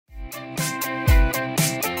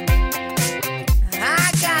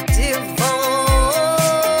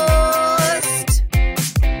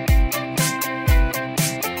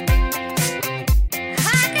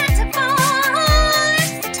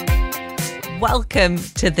Welcome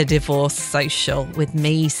to the Divorce Social with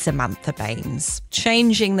me, Samantha Baines,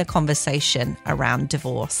 changing the conversation around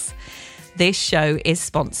divorce. This show is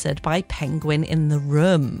sponsored by Penguin in the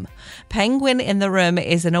Room. Penguin in the Room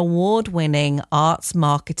is an award-winning arts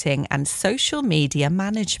marketing and social media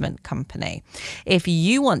management company. If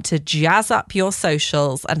you want to jazz up your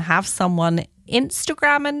socials and have someone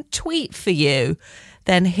Instagram and tweet for you,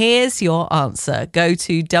 then here's your answer. Go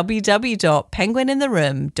to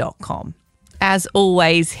www.penguinintheroom.com. As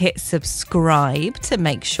always, hit subscribe to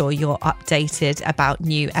make sure you're updated about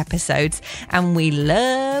new episodes. And we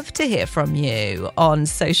love to hear from you on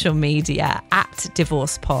social media at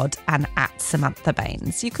DivorcePod and at Samantha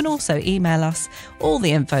Baines. You can also email us. All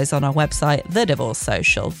the info's on our website,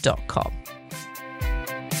 thedivorcesocial.com.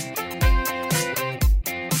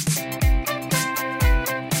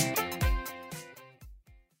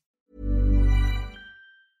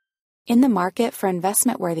 In the market for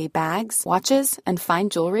investment-worthy bags, watches, and fine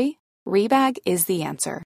jewelry, Rebag is the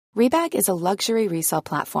answer. Rebag is a luxury resale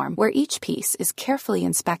platform where each piece is carefully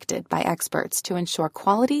inspected by experts to ensure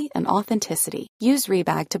quality and authenticity. Use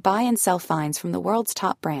Rebag to buy and sell finds from the world's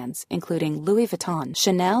top brands, including Louis Vuitton,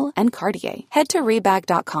 Chanel, and Cartier. Head to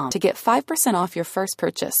Rebag.com to get 5% off your first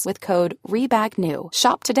purchase with code REBAGNEW.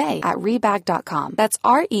 Shop today at Rebag.com. That's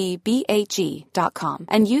REBAG.com.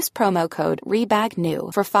 And use promo code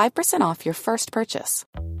REBAGNEW for 5% off your first purchase.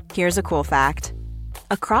 Here's a cool fact.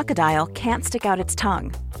 A crocodile can't stick out its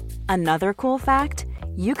tongue. Another cool fact,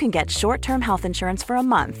 you can get short-term health insurance for a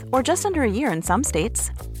month or just under a year in some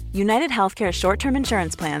states. United Healthcare short-term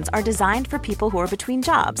insurance plans are designed for people who are between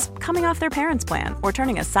jobs, coming off their parents' plan, or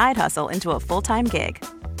turning a side hustle into a full-time gig.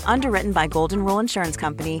 Underwritten by Golden Rule Insurance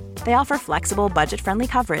Company, they offer flexible, budget-friendly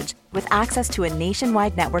coverage with access to a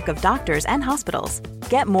nationwide network of doctors and hospitals.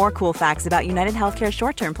 Get more cool facts about United Healthcare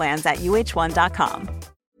short-term plans at uh1.com.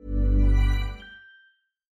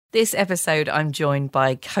 This episode, I'm joined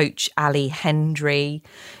by Coach Ali Hendry.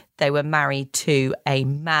 They were married to a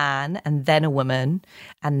man and then a woman,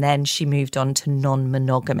 and then she moved on to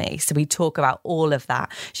non-monogamy. So we talk about all of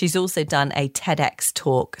that. She's also done a TEDx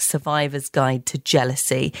talk, Survivor's Guide to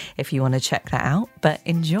Jealousy, if you want to check that out. But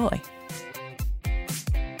enjoy.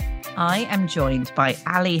 I am joined by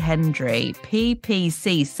Ali Hendry,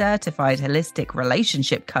 PPC certified holistic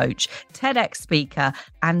relationship coach, TEDx speaker,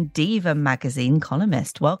 and Diva magazine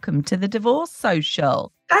columnist. Welcome to the Divorce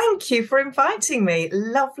Social. Thank you for inviting me.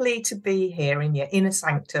 Lovely to be here in your inner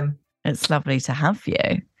sanctum. It's lovely to have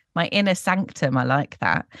you. My inner sanctum, I like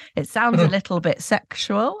that. It sounds a little bit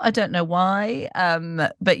sexual. I don't know why,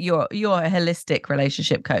 but you're a holistic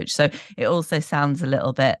relationship coach. So it also sounds a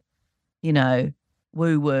little bit,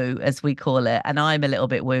 woo-woo, as we call it. And I'm a little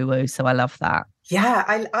bit woo-woo, so I love that. Yeah,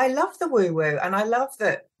 I love the woo-woo. And I love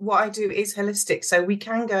that what I do is holistic. So we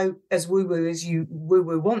can go as woo-woo as you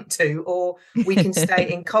woo-woo want to, or we can stay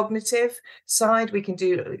in cognitive side. We can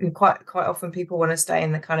do, quite often people want to stay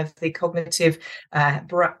in the kind of the cognitive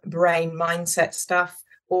brain mindset stuff,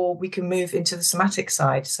 or we can move into the somatic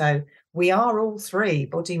side. So we are all three,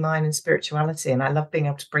 body, mind, and spirituality. And I love being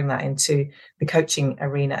able to bring that into the coaching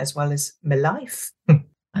arena as well as my life.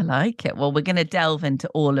 I like it. Well, we're going to delve into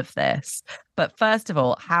all of this. But first of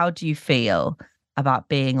all, how do you feel about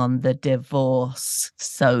being on the Divorce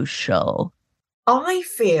Social? I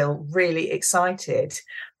feel really excited.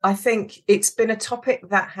 I think it's been a topic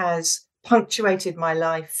that has punctuated my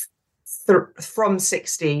life from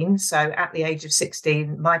 16. So at the age of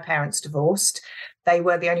 16, my parents divorced. They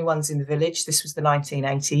were the only ones in the village. This was the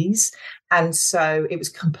 1980s. And so it was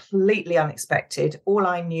completely unexpected. All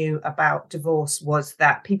I knew about divorce was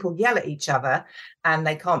that people yell at each other and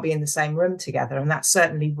they can't be in the same room together. And that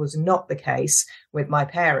certainly was not the case with my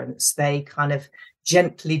parents. They kind of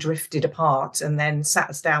gently drifted apart and then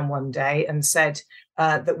sat us down one day and said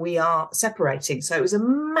that we are separating. So it was a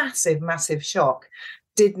massive, massive shock.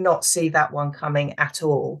 Did not see that one coming at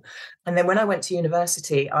all. And then when I went to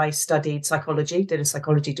university, I studied psychology, did a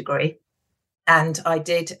psychology degree. And I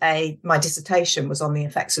did my dissertation was on the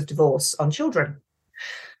effects of divorce on children.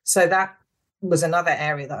 So that was another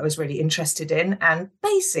area that I was really interested in. And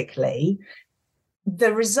basically,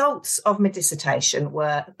 the results of my dissertation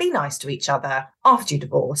were be nice to each other after you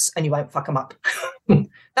divorce and you won't fuck them up.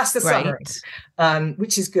 That's the summary,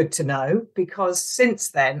 which is good to know, because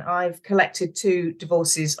since then I've collected 2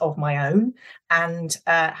 divorces of my own and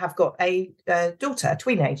have got a daughter, a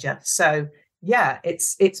teenager. So yeah,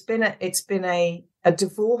 it's been a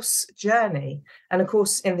divorce journey. And of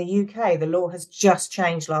course, in the UK, the law has just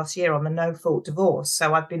changed last year on the no-fault divorce.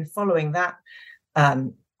 So I've been following that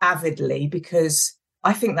avidly, because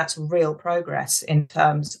I think that's real progress in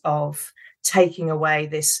terms of taking away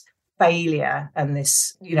this failure and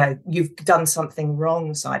this, you've done something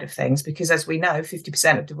wrong side of things, because as we know,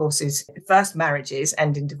 50% of divorces, first marriages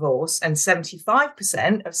end in divorce, and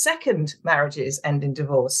 75% of second marriages end in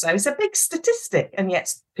divorce. So it's a big statistic, and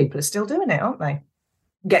yet people are still doing it, aren't they?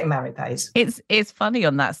 Getting married pays. It's funny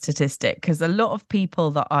on that statistic, because a lot of people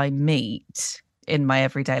that I meet in my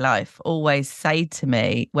everyday life always say to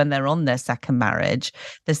me when they're on their second marriage,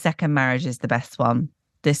 the second marriage is the best one.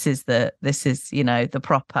 This is the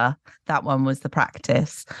proper, that one was the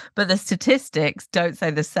practice. But the statistics don't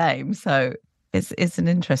say the same. So it's an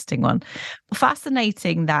interesting one.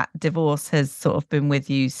 Fascinating that divorce has sort of been with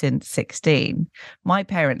you since 16. My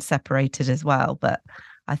parents separated as well, but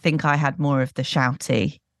I think I had more of the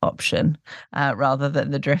shouty option rather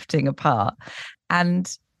than the drifting apart.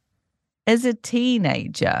 And as a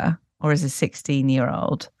teenager or as a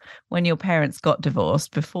 16-year-old, when your parents got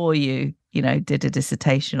divorced, before you did a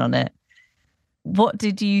dissertation on it, what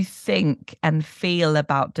did you think and feel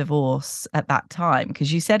about divorce at that time?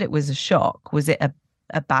 Because you said it was a shock. Was it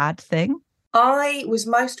a bad thing? I was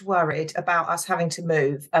most worried about us having to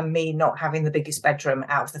move and me not having the biggest bedroom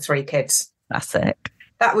out of the 3 kids. Classic.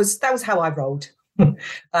 That was how I rolled.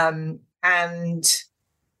 And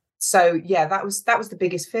so, yeah, that was the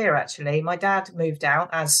biggest fear, actually. My dad moved out,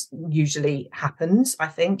 as usually happens, I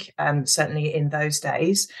think, certainly in those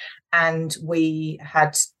days. And we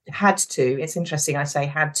had to, it's interesting I say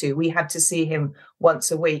had to, we had to see him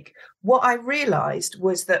once a week. What I realised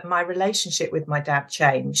was that my relationship with my dad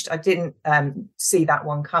changed. I didn't see that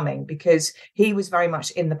one coming, because he was very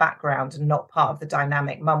much in the background and not part of the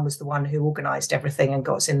dynamic. Mum was the one who organised everything and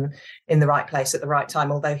got us in the right place at the right time,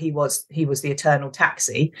 although he was the eternal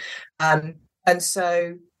taxi. And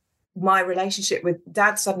so my relationship with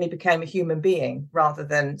dad suddenly became a human being rather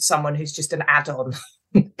than someone who's just an add-on.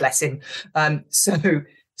 Bless him.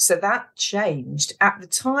 So that changed. At the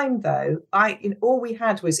time, though, all we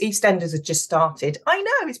had was EastEnders had just started. I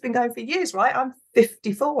know it's been going for years, right? I'm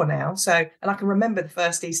 54 now, and I can remember the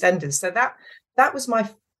first EastEnders. So that was my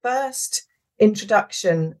first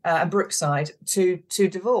introduction, Brookside, to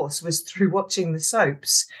divorce, was through watching the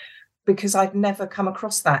soaps, because I'd never come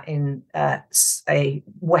across that in a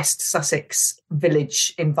West Sussex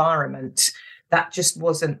village environment. That just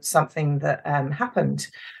wasn't something that happened.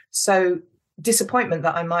 So disappointment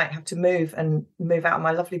that I might have to move out of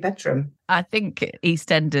my lovely bedroom. I think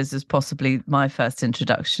EastEnders was possibly my first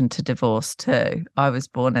introduction to divorce too. I was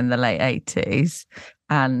born in the late 80s,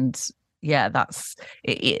 and yeah,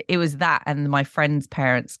 it was that and my friends'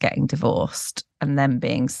 parents getting divorced and them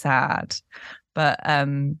being sad. But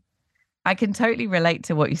I can totally relate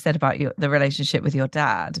to what you said about the relationship with your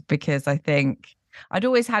dad, because I think I'd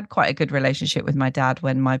always had quite a good relationship with my dad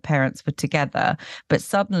when my parents were together. But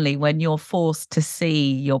suddenly, when you're forced to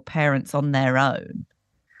see your parents on their own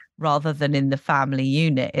rather than in the family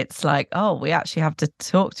unit, it's like, oh, we actually have to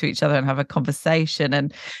talk to each other and have a conversation.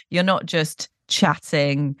 And you're not just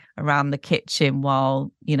chatting around the kitchen while,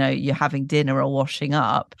 you're having dinner or washing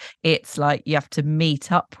up. It's like you have to meet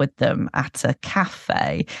up with them at a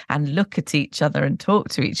cafe and look at each other and talk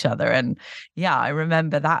to each other. And yeah, I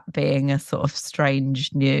remember that being a sort of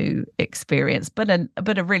strange new experience, but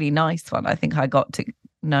a really nice one. I think I got to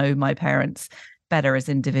know my parents better as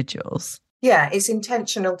individuals. Yeah, it's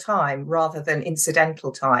intentional time rather than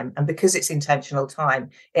incidental time. And because it's intentional time,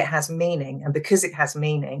 it has meaning. And because it has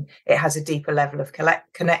meaning, it has a deeper level of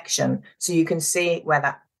connection. So you can see where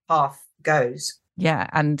that path goes. Yeah.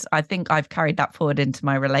 And I think I've carried that forward into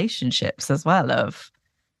my relationships as well, of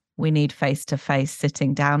we need face-to-face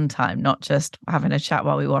sitting down time, not just having a chat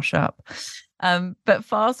while we wash up. But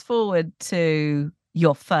fast forward to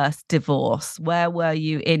your first divorce. Where were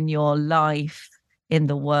you in your life, in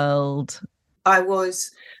the world? I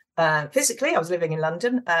was physically, I was living in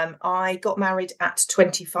London. I got married at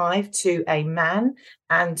 25 to a man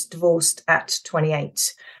and divorced at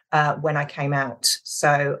 28 when I came out.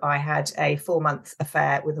 So I had a 4-month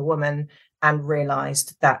affair with a woman and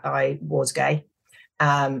realised that I was gay,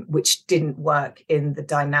 which didn't work in the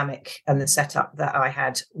dynamic and the setup that I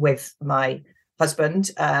had with my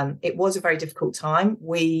husband. It was a very difficult time.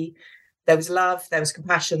 There was love, there was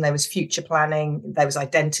compassion, there was future planning, there was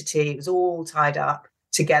identity. It was all tied up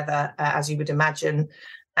together, as you would imagine.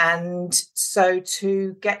 And so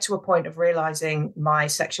to get to a point of realizing my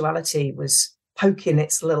sexuality was poking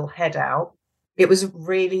its little head out, it was a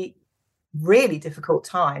really, really difficult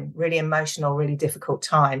time, really emotional, really difficult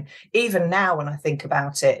time. Even now, when I think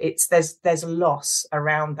about it, there's a loss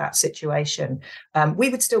around that situation. We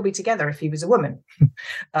would still be together if he was a woman.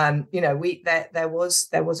 There was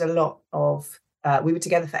a lot of we were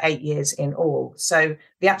together for 8 years in all. So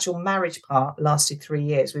the actual marriage part lasted 3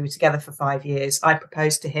 years. We were together for 5 years. I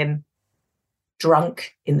proposed to him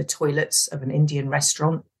drunk in the toilets of an Indian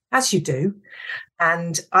restaurant, as you do.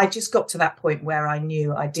 And I just got to that point where I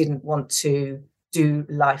knew I didn't want to do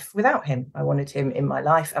life without him. I wanted him in my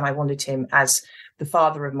life, and I wanted him as the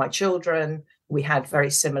father of my children. We had very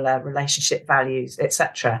similar relationship values,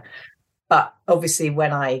 etc. But obviously,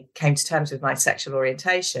 when I came to terms with my sexual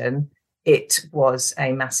orientation, it was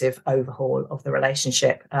a massive overhaul of the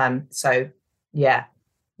relationship. So, yeah,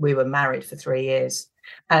 we were married for 3 years.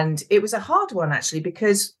 And it was a hard one, actually,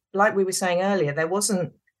 because like we were saying earlier, there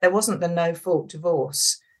wasn't the no-fault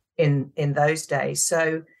divorce in those days.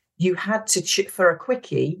 So you had to, for a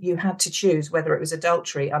quickie, you had to choose whether it was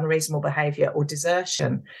adultery, unreasonable behaviour or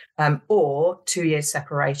desertion, or 2 years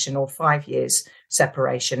separation or 5 years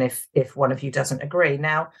separation if one of you doesn't agree.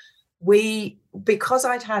 Now, because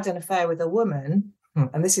I'd had an affair with a woman,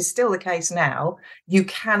 and this is still the case now, you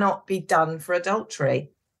cannot be done for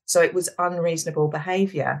adultery. So it was unreasonable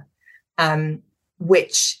behaviour,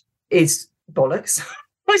 which is bollocks.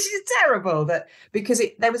 Which is terrible, because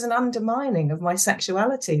there was an undermining of my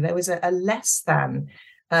sexuality. There was a less than.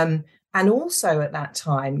 And also at that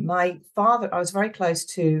time, my father, I was very close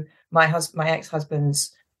to my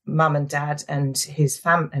ex-husband's mum and dad and his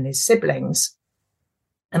and his siblings.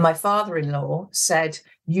 And my father-in-law said,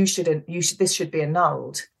 this should be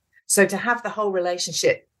annulled. So to have the whole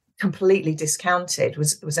relationship completely discounted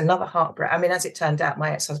was another heartbreak. I mean, as it turned out,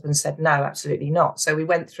 my ex-husband said no, absolutely not. So we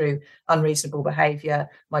went through unreasonable behaviour.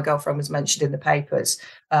 My girlfriend was mentioned in the papers,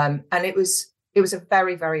 and it was a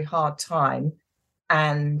very, very hard time,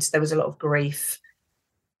 and there was a lot of grief,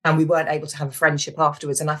 and we weren't able to have a friendship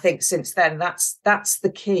afterwards. And I think since then, that's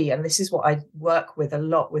the key, and this is what I work with a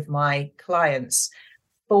lot with my clients: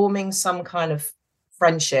 forming some kind of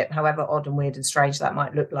friendship, however odd and weird and strange that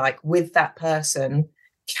might look like, with that person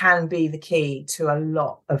can be the key to a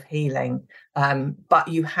lot of healing. But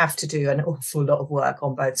you have to do an awful lot of work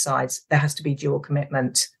on both sides. There has to be dual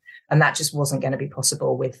commitment. And that just wasn't going to be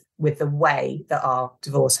possible with the way that our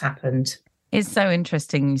divorce happened. It's so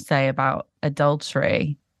interesting you say about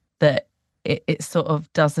adultery, that it sort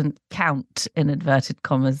of doesn't count, in inverted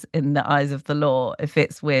commas, in the eyes of the law if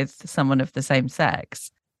it's with someone of the same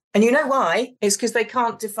sex. And you know why? It's because they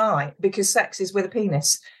can't define, because sex is with a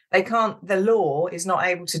penis. The law is not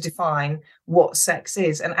able to define what sex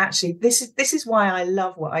is. And actually, this is why I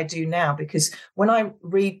love what I do now, because when I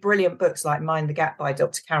read brilliant books like Mind the Gap by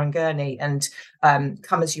Dr. Karen Gurney and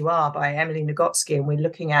Come As You Are by Emily Nagotsky, and we're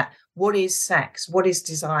looking at what is sex, what is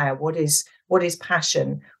desire, what is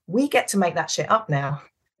passion, we get to make that shit up now.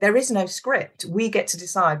 There is no script. We get to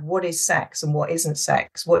decide what is sex and what isn't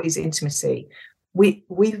sex, what is intimacy.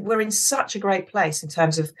 We're in such a great place in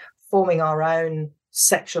terms of forming our own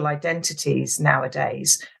sexual identities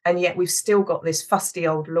nowadays, and yet we've still got this fusty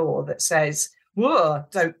old law that says, whoa,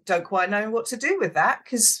 don't quite know what to do with that,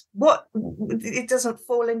 because it doesn't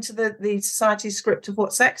fall into the society's script of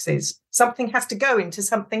what sex is. Something has to go into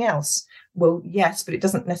something else. Well, yes, but it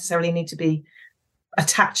doesn't necessarily need to be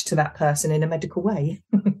attached to that person in a medical way.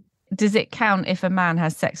 Does it count if a man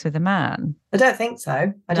has sex with a man? I don't think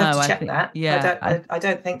so. I'd have to check that. Yeah, I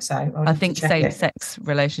don't think so. I think same-sex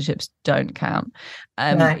relationships don't count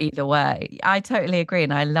either way. I totally agree.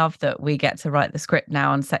 And I love that we get to write the script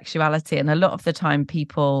now on sexuality. And a lot of the time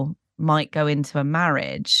people might go into a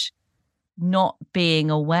marriage not being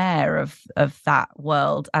aware of that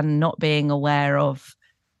world, and not being aware of,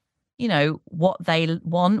 what they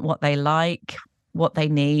want, what they like, what they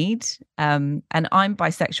need. And I'm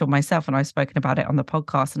bisexual myself, and I've spoken about it on the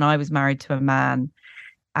podcast, and I was married to a man,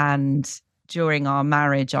 and during our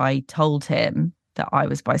marriage I told him that I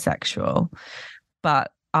was bisexual.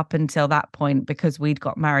 But up until that point, because we'd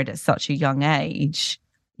got married at such a young age,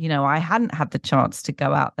 I hadn't had the chance to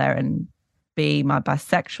go out there and be my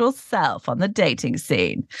bisexual self on the dating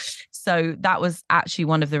scene. So that was actually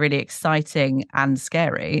one of the really exciting and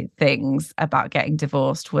scary things about getting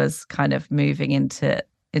divorced, was kind of moving into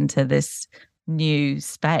this new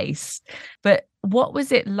space. But what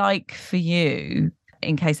was it like for you,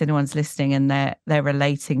 in case anyone's listening and they're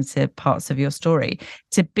relating to parts of your story,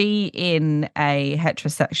 to be in a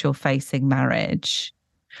heterosexual facing marriage,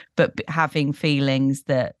 but having feelings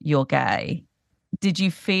that you're gay? Did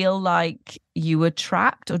you feel like you were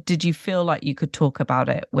trapped, or did you feel like you could talk about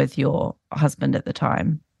it with your husband at the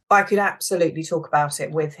time? I could absolutely talk about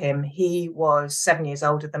it with him. He was 7 years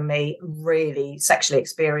older than me, really sexually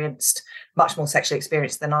experienced, much more sexually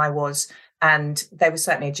experienced than I was. And there was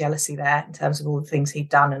certainly a jealousy there in terms of all the things he'd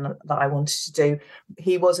done and that I wanted to do.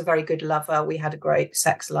 He was a very good lover. We had a great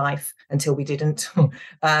sex life until we didn't.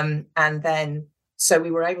 And then, so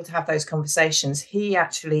we were able to have those conversations. He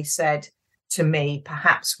actually said to me,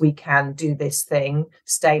 perhaps we can do this thing,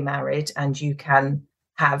 stay married, and you can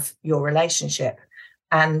have your relationship.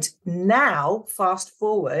 And now, fast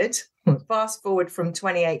forward from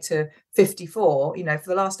 28 to 54, for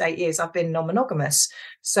the last 8 years, I've been non-monogamous.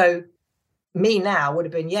 So me now would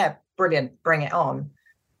have been, yeah, brilliant, bring it on.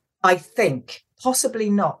 I think possibly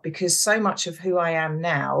not, because so much of who I am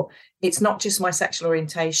now, it's not just my sexual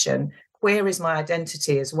orientation. Queer is my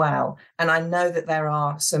identity as well. And I know that there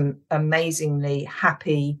are some amazingly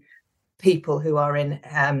happy people who are in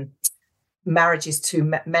marriages to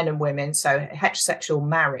men and women, so heterosexual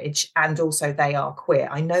marriage, and also they are queer.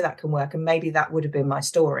 I know that can work, and maybe that would have been my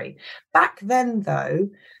story. Back then, though,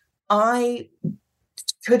 I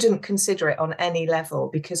couldn't consider it on any level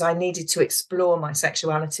because I needed to explore my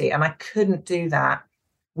sexuality, and I couldn't do that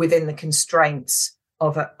within the constraints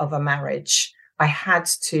of a marriage. I had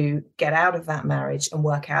to get out of that marriage and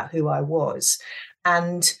work out who I was.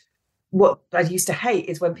 And what I used to hate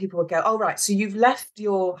is when people would go, oh, right, so you've left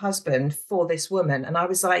your husband for this woman. And I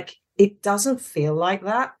was like, it doesn't feel like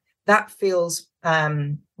that. That feels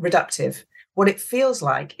reductive. What it feels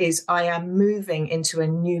like is I am moving into a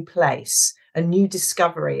new place, a new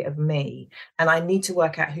discovery of me, and I need to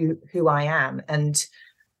work out who I am. And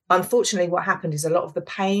unfortunately, what happened is a lot of the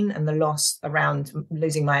pain and the loss around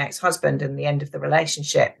losing my ex-husband and the end of the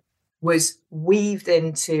relationship was weaved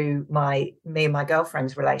into me and my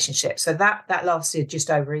girlfriend's relationship. So that lasted just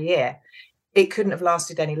over a year. It couldn't have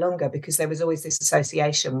lasted any longer because there was always this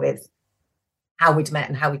association with how we'd met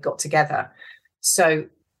and how we got together. So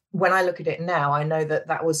when I look at it now, I know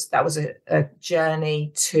that was a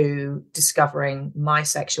journey to discovering my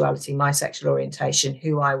sexuality, my sexual orientation,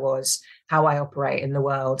 who I was, how I operate in the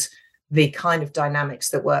world, the kind of dynamics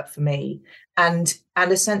that work for me, and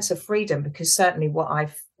a sense of freedom. Because certainly what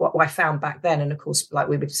I found back then, and of course, like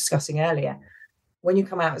we were discussing earlier, when you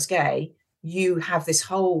come out as gay, you have this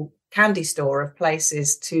whole candy store of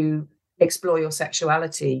places to explore your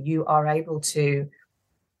sexuality. You are able to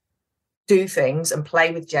do things and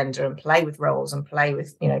play with gender and play with roles and play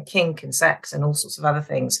with, kink and sex and all sorts of other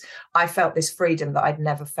things. I felt this freedom that I'd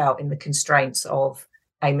never felt in the constraints of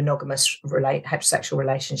a monogamous heterosexual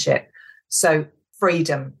relationship. So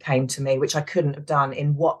freedom came to me, which I couldn't have done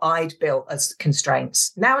in what I'd built as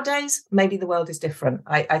constraints. Nowadays, maybe the world is different.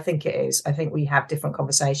 I think it is. I think we have different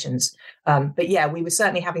conversations. But yeah, we were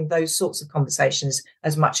certainly having those sorts of conversations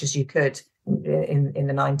as much as you could in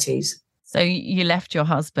the 90s. So you left your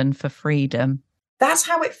husband for freedom. That's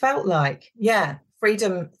how it felt like. Yeah.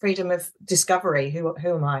 Freedom of discovery. Who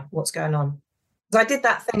am I? What's going on? So I did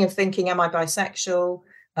that thing of thinking, am I bisexual?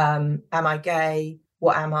 Am I gay?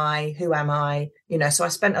 What am I? Who am I? So I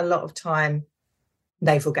spent a lot of time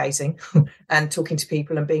navel gazing and talking to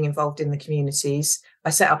people and being involved in the communities. I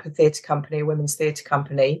set up a theatre company, a women's theatre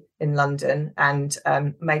company in London, and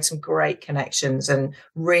made some great connections and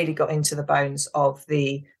really got into the bones of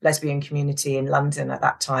the lesbian community in London at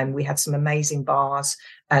that time. We had some amazing bars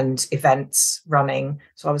and events running.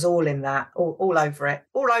 So I was all in that, all over it.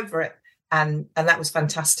 And that was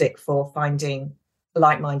fantastic for finding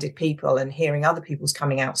like-minded people and hearing other people's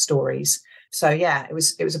coming out stories. So yeah, it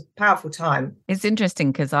was a powerful time. It's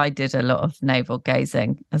interesting because I did a lot of navel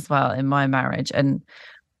gazing as well in my marriage. And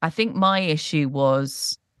I think my issue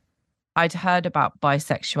was I'd heard about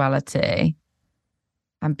bisexuality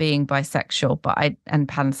and being bisexual, and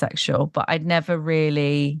pansexual, but I'd never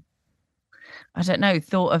really,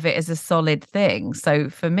 thought of it as a solid thing. So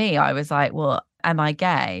for me, I was like, well, am I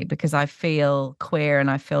gay? Because I feel queer and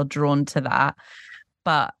I feel drawn to that.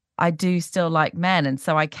 But I do still like men. And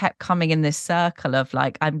so I kept coming in this circle of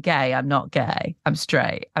like, I'm gay, I'm not gay, I'm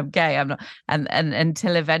straight, I'm gay, I'm not. And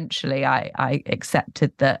until eventually I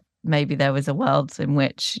accepted that maybe there was a world in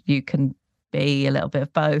which you can be a little bit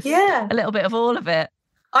of both. Yeah. A little bit of all of it.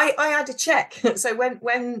 I had to check. So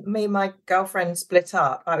when me and my girlfriend split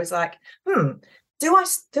up, I was like, do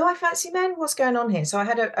I fancy men? What's going on here? So I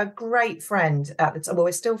had a great friend at the time. Well,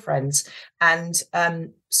 we're still friends. And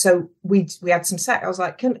so we had some sex. I was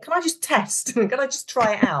like, can I just test? Can I just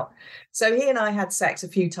try it out? So he and I had sex a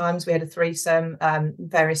few times. We had a threesome,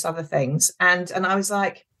 various other things. And I was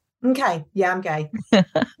like, okay, yeah, I'm gay.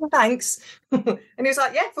 Thanks. And he was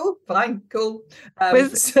like, yeah, cool, fine, cool.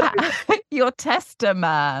 You're tester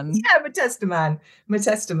man. Yeah, I'm a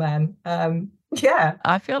tester man. Yeah.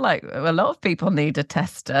 I feel like a lot of people need a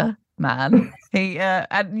tester man.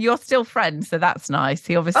 And you're still friends, so that's nice.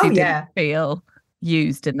 He obviously didn't feel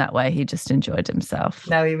used in that way. He just enjoyed himself.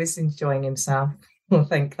 No, he was enjoying himself. I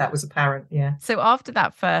think that was apparent. Yeah. So after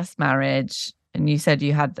that first marriage, and you said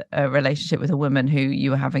you had a relationship with a woman who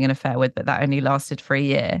you were having an affair with, but that only lasted for a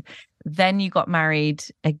year. Then you got married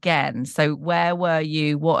again. So where were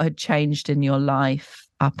you? What had changed in your life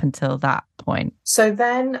up until that point? So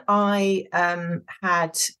then I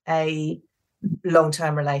had a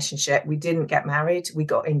long-term relationship. We didn't get married. We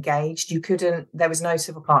got engaged. There was no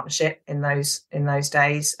civil partnership in those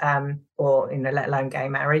days, or let alone gay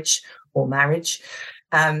marriage or marriage.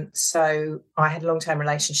 So I had a long-term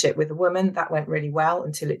relationship with a woman that went really well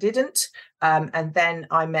until it didn't. And then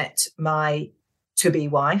I met my to-be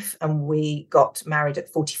wife, and we got married at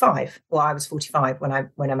 45. Well, I was 45 when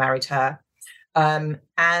I married her.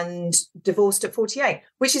 And divorced at 48,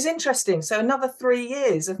 which is interesting. So another 3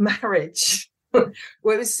 years of marriage. Well,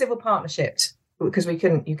 it was civil partnership because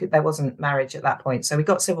there wasn't marriage at that point. So we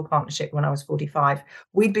got civil partnership when I was 45.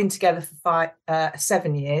 We'd been together for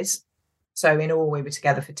 7 years. So in all, we were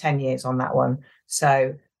together for 10 years on that one.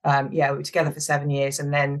 So we were together for 7 years,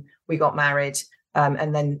 and then we got married,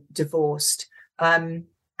 and then divorced. The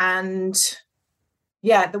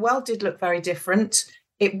world did look very different.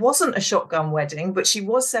 It wasn't a shotgun wedding, but she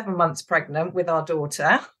was 7 months pregnant with our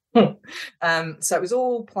daughter. So it was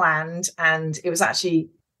all planned, and it was actually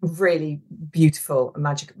really beautiful and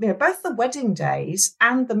magical. Both the wedding days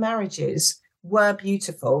and the marriages were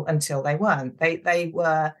beautiful until they weren't. They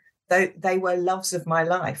were loves of my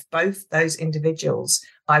life. Both those individuals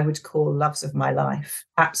I would call loves of my life.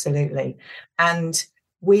 Absolutely. And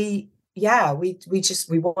we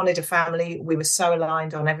wanted a family. We were so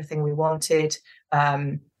aligned on everything we wanted.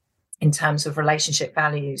 In terms of relationship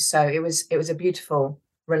values. So it was a beautiful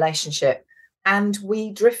relationship, and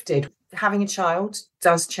we drifted. Having a child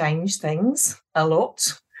does change things a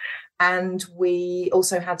lot. And we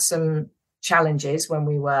also had some challenges when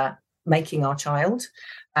we were making our child,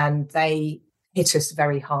 and they hit us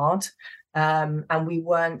very hard. And we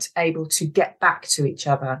weren't able to get back to each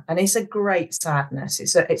other. And it's a great sadness.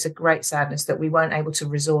 It's a great sadness that we weren't able to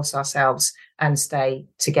resource ourselves and stay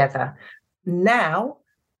together. Now,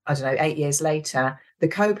 I don't know, 8 years later, the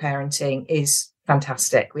co-parenting is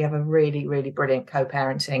fantastic. We have a really, really brilliant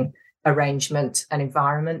co-parenting arrangement and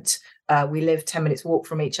environment. We live 10 minutes walk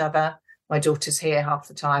from each other. My daughter's here half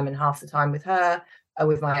the time and half the time with her,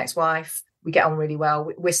 with my ex-wife. We get on really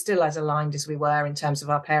well. We're still as aligned as we were in terms of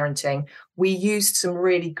our parenting. We used some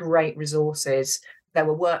really great resources. There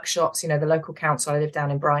were workshops, the local council, I live down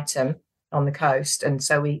in Brighton on the coast. And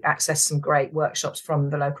so we accessed some great workshops from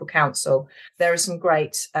the local council. There are some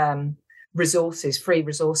great resources, free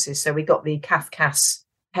resources. So we got the CAFCAS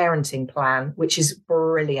parenting plan, which is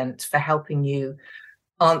brilliant for helping you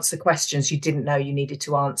answer questions you didn't know you needed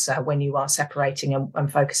to answer when you are separating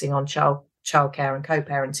and focusing on childcare and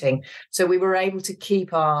co-parenting. So we were able to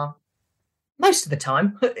keep most of the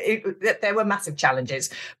time, there were massive challenges,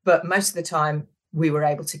 but most of the time we were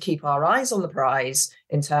able to keep our eyes on the prize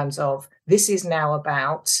in terms of this is now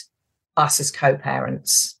about us as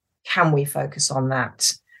co-parents. Can we focus on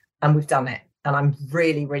that? And we've done it. And I'm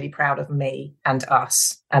really, really proud of me and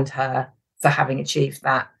us and her for having achieved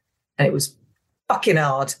that. And it was fucking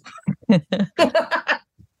hard.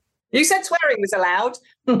 You said swearing was allowed.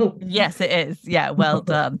 Yes, it is. Yeah, well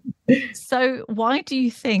done. So why do you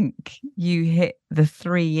think you hit the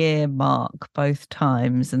 3-year mark both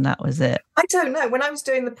times and that was it? I don't know. When I was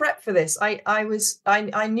doing the prep for this, I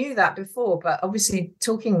knew that before, but obviously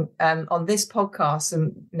talking on this podcast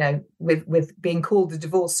and with being called the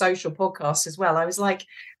Divorce Social Podcast as well, I was like,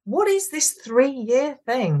 what is this 3-year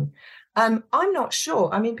thing? I'm not sure.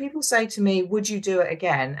 I mean, people say to me, would you do it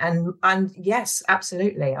again? And yes,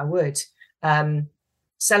 absolutely, I would.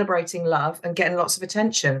 Celebrating love and getting lots of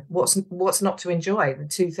attention. What's not to enjoy? The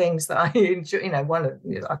two things that I enjoy,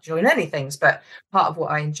 I enjoy many things, but part of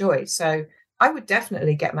what I enjoy. So I would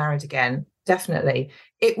definitely get married again. Definitely.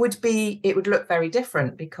 It would look very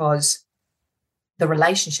different because the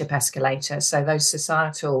relationship escalator, so those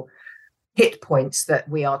societal hit points that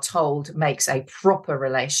we are told makes a proper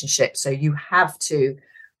relationship. So you have to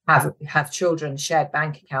have children, shared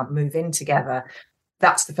bank account, move in together.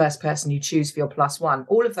 That's the first person you choose for your +1.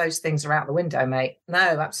 All of those things are out the window, mate. No,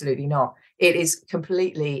 absolutely not. It is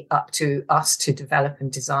completely up to us to develop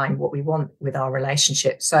and design what we want with our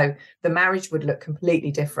relationship. So the marriage would look completely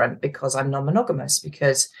different because I'm non-monogamous,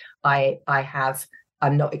 because I'm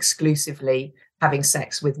not exclusively having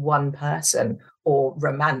sex with one person or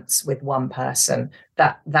romance with one person.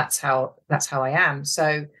 That's how I am.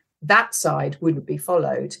 So that side wouldn't be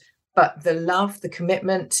followed. But the love, the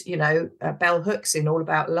commitment, Bell Hooks in All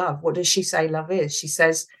About Love, what does she say love is? She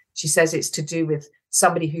says She says it's to do with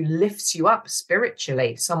somebody who lifts you up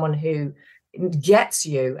spiritually, someone who gets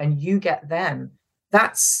you and you get them.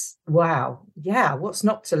 That's wow. Yeah. What's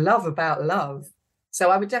not to love about love? So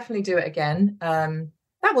I would definitely do it again.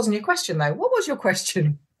 That wasn't your question, though. What was your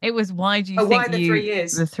question? It was, why do you think why the 3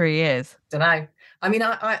 years? The 3 years. Don't know. I mean,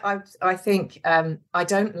 I think I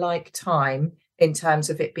don't like time in terms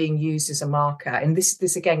of it being used as a marker. And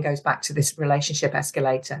this again goes back to this relationship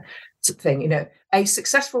escalator thing. You know, a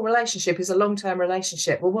successful relationship is a long-term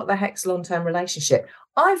relationship. Well, what the heck's long-term relationship?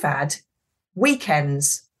 I've had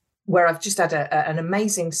weekends where I've just had an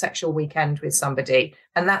amazing sexual weekend with somebody,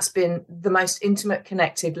 and that's been the most intimate,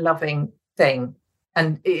 connected, loving thing.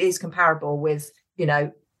 And it is comparable with,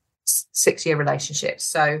 6-year relationships.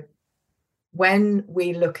 So when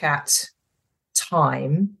we look at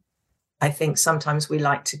time, I think sometimes we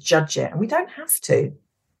like to judge it, and we don't have to.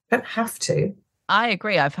 I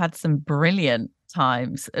agree. I've had some brilliant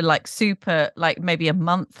times, like super, like maybe a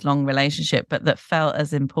month-long relationship, but that felt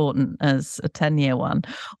as important as a 10-year one.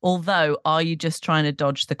 Although, are you just trying to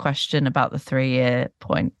dodge the question about the 3-year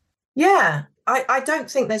point? Yeah, I don't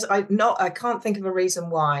think I can't think of a reason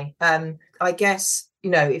why. I guess,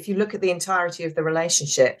 if you look at the entirety of the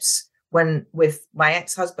relationships, when with my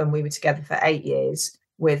ex-husband, we were together for 8 years.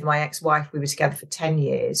 With my ex-wife, we were together for 10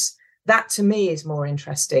 years. That to me is more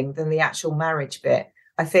interesting than the actual marriage bit.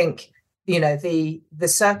 I think, the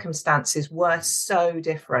circumstances were so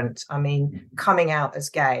different. I mean, coming out as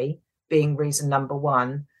gay being reason number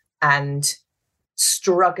one, and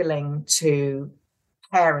struggling to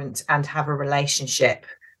parent and have a relationship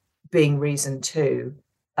being reason two.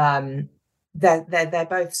 They're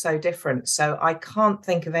both so different. So I can't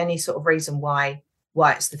think of any sort of reason why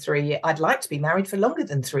it's the 3 year. I'd like to be married for longer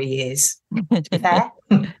than 3 years. Fair?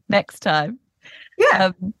 Next time.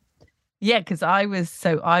 Yeah. Yeah, because I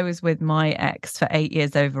was with my ex for 8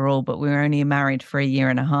 years overall, but we were only married for a year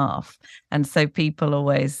and a half. And so people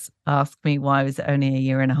always ask me, why was it only a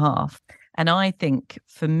year and a half? And I think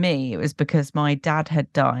for me, it was because my dad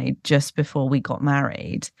had died just before we got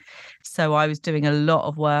married. So I was doing a lot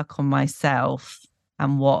of work on myself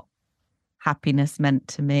and what happiness meant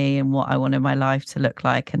to me and what I wanted my life to look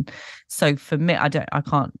like. And so for me, I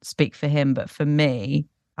can't speak for him, but for me,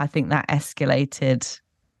 I think that escalated.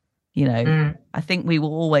 I think we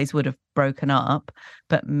always would have broken up,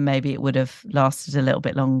 but maybe it would have lasted a little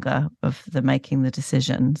bit longer of the making the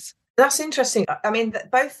decisions. That's interesting. I mean,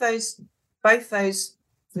 both those,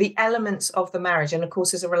 the elements of the marriage, and of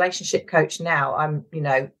course, as a relationship coach now, I'm,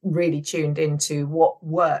 really tuned into what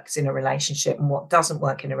works in a relationship and what doesn't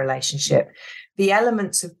work in a relationship. The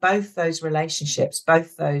elements of both those relationships,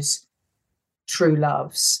 both those true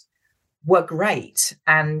loves, were great,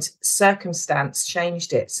 and circumstance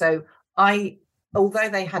changed it. So although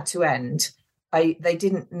they had to end, they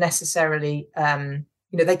didn't necessarily,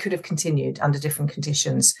 they could have continued under different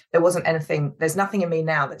conditions. There's nothing in me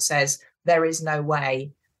now that says there is no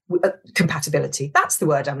way. Compatibility, that's the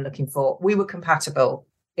word I'm looking for. We were compatible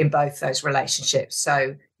in both those relationships.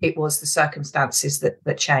 So it was the circumstances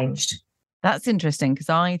that changed. That's interesting, because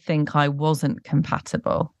I think I wasn't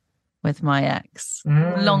compatible with my ex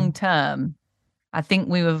long term. I think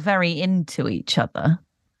we were very into each other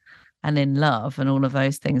and in love and all of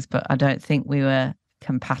those things, but I don't think we were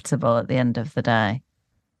compatible at the end of the day.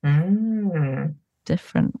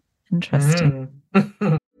 Different. Interesting.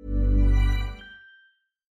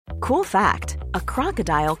 Cool fact, a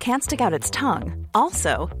crocodile can't stick out its tongue.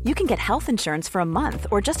 Also, you can get health insurance for a month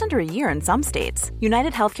or just under a year in some states.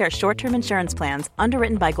 United Healthcare short-term insurance plans,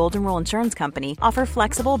 underwritten by Golden Rule Insurance Company, offer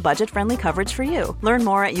flexible, budget-friendly coverage for you. Learn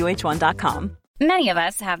more at uh1.com. Many of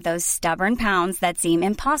us have those stubborn pounds that seem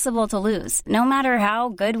impossible to lose, no matter how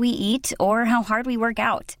good we eat or how hard we work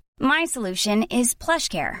out. My solution is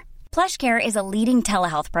PlushCare. PlushCare is a leading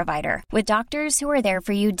telehealth provider with doctors who are there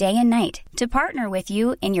for you day and night to partner with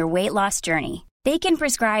you in your weight loss journey. They can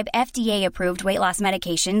prescribe FDA-approved weight loss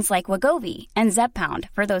medications like Wegovy and Zepbound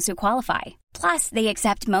for those who qualify. Plus, they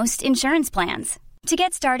accept most insurance plans. To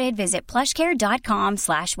get started, visit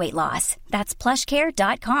plushcare.com/weightloss. That's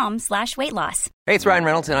plushcare.com/weightloss. Hey, it's Ryan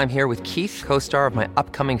Reynolds, and I'm here with Keith, co-star of my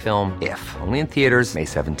upcoming film, If, only in theaters May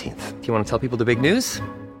 17th. Do you want to tell people the big news?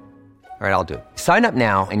 All right, I'll do it. Sign up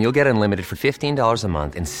now and you'll get unlimited for $15 a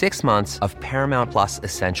month and 6 months of Paramount Plus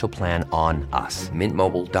Essential Plan on us.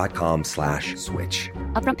 MintMobile.com/switch.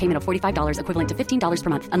 Upfront payment of $45 equivalent to $15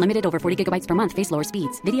 per month. Unlimited over 40 gigabytes per month. Face lower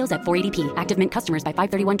speeds. Videos at 480p. Active Mint customers by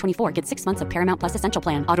 531.24 get 6 months of Paramount Plus Essential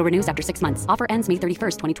Plan. Auto renews after 6 months. Offer ends May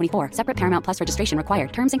 31st, 2024. Separate Paramount Plus registration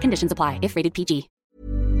required. Terms and conditions apply if rated PG.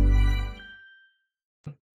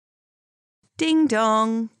 Ding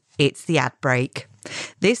dong. it's the ad break.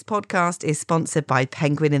 This podcast is sponsored by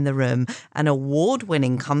Penguin in the Room, an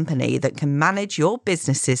award-winning company that can manage your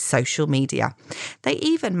business's social media. They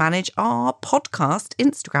even manage our podcast,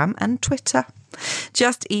 Instagram and Twitter.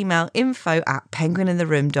 Just email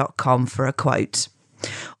info@penguinintheroom.com for a quote.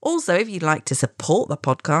 Also, if you'd like to support the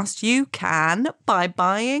podcast, you can by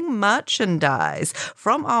buying merchandise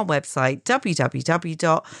from our website,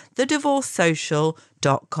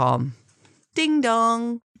 www.thedivorcesocial.com. Ding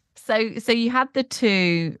dong. So you had the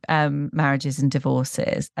two marriages and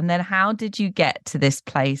divorces, and then how did you get to this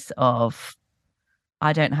place of,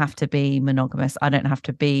 I don't have to be monogamous, I don't have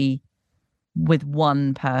to be with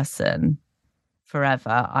one person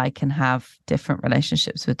forever, I can have different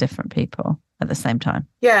relationships with different people at the same time?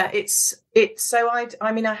 Yeah, it's so I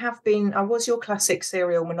was your classic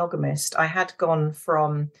serial monogamist. I had gone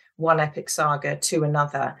from one epic saga to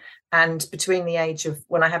another, and between the age of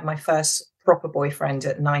when I had my first proper boyfriend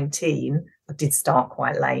at 19, I did start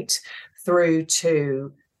quite late, through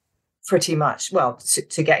to pretty much,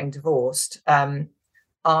 to getting divorced. I,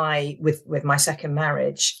 with my second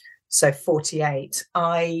marriage, so 48,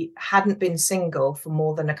 I hadn't been single for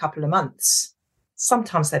more than a couple of months.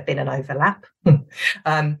 Sometimes there'd been an overlap.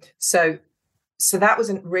 So that was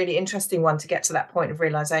a really interesting one to get to that point of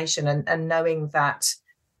realization and knowing that,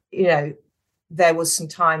 you know, there was some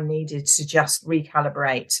time needed to just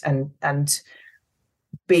recalibrate and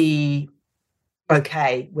be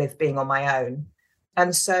okay with being on my own.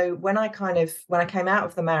 And so when I came out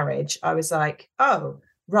of the marriage, I was like, oh,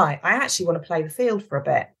 right, I actually want to play the field for a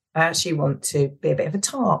bit. I actually want to be a bit of a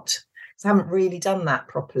tart. So I haven't really done that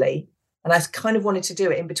properly. And I kind of wanted to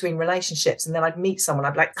do it in between relationships. And then I'd meet someone,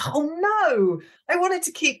 I'd be like, oh no, I wanted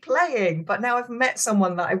to keep playing, but now I've met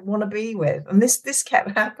someone that I want to be with. And this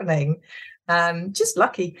kept happening. Just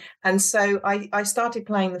lucky. And so I started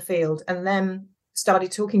playing the field and then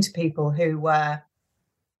started talking to people who were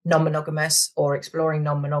non-monogamous or exploring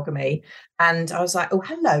non-monogamy. And I was like, oh,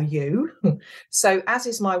 hello, you. So as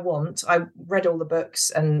is my wont, I read all the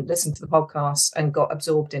books and listened to the podcasts and got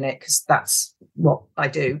absorbed in it because that's what I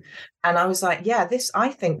do. And I was like, yeah, I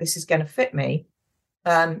think this is going to fit me.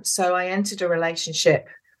 So I entered a relationship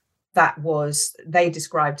that they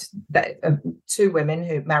described that two women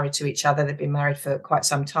who married to each other. They'd been married for quite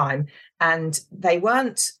some time, and they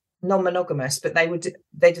weren't non-monogamous, but they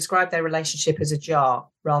described their relationship as a jar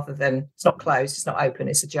rather than, it's not closed, it's not open,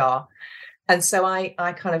 it's a jar. And so I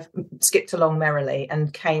kind of skipped along merrily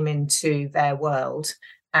and came into their world,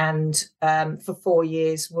 and for 4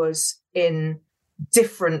 years was in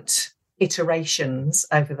different iterations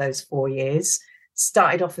over those 4 years.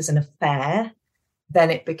 Started off as an affair. Then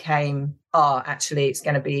it became, actually, it's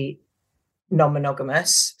going to be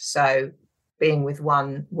non-monogamous. So being with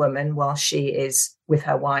one woman while she is with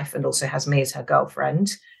her wife and also has me as her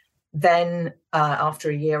girlfriend. Then after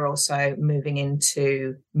a year or so, moving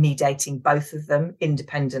into me dating both of them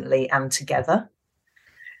independently and together.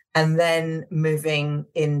 And then moving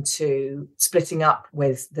into splitting up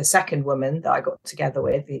with the second woman that I got together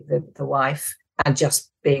with, the wife, and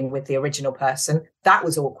just being with the original person. That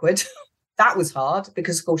was awkward. That was hard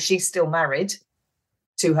because, of course, she's still married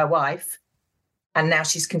to her wife. And now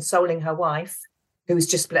she's consoling her wife, who was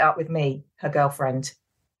just split up with me, her girlfriend.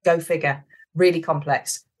 Go figure. Really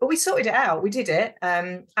complex. But we sorted it out. We did it.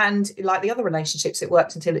 And like the other relationships, it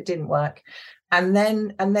worked until it didn't work. And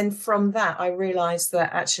then from that, I realized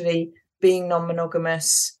that actually being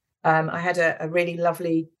non-monogamous, I had a really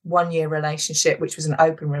lovely 1-year relationship, which was an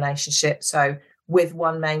open relationship. So with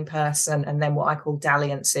one main person, and then what I call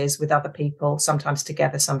dalliances with other people, sometimes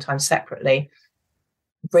together, sometimes separately.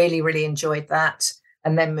 Really, really enjoyed that.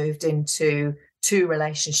 And then moved into 2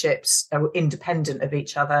 relationships independent of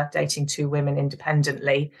each other, dating 2 women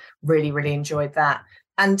independently. Really, really enjoyed that.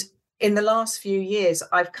 And in the last few years,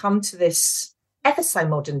 I've come to this ever so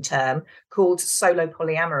modern term called solo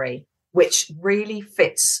polyamory, which really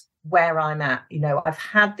fits where I'm at. You know, I've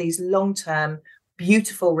had these long-term,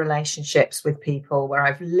 beautiful relationships with people where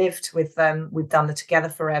I've lived with them. We've done the together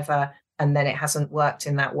forever, and then it hasn't worked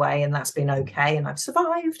in that way, and that's been okay, and I've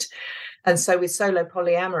survived. And so with solo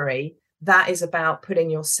polyamory, that is about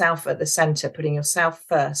putting yourself at the center, putting yourself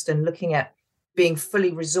first, and looking at being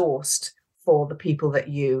fully resourced for the people that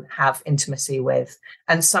you have intimacy with.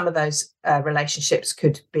 And some of those relationships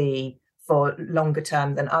could be for longer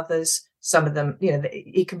term than others. Some of them, you know,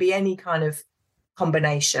 it can be any kind of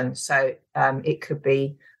combination. So it could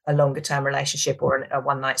be a longer term relationship or a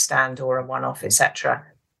one night stand or a one-off, etc.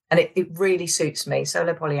 And it really suits me.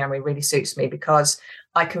 Solo polyamory really suits me because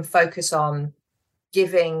I can focus on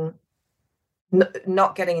giving,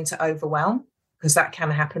 not getting into overwhelm, because that can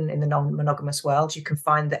happen in the non-monogamous world. You can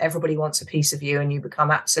find that everybody wants a piece of you and you become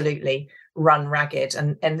absolutely run ragged.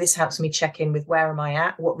 And this helps me check in with where am I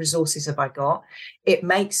at? What resources have I got? It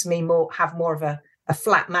makes me have more of a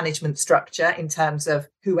flat management structure in terms of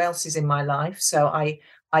who else is in my life. So I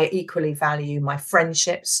equally value my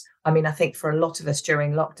friendships. I mean, I think for a lot of us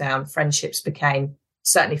during lockdown, friendships became,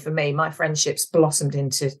 certainly for me, my friendships blossomed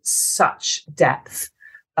into such depth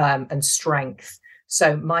and strength.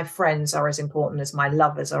 So my friends are as important as my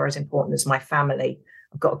lovers are as important as my family.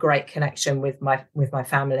 I've got a great connection with my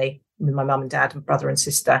family, with my mum and dad and brother and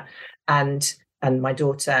sister and my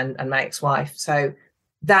daughter and my ex-wife. So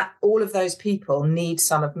that all of those people need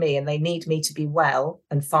some of me, and they need me to be well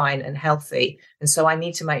and fine and healthy. And so I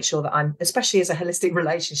need to make sure that I'm, especially as a holistic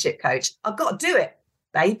relationship coach, I've got to do it,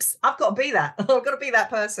 babes. I've got to be that. I've got to be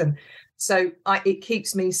that person. So it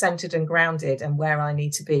keeps me centered and grounded and where I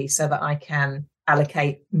need to be so that I can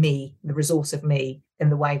allocate me, the resource of me,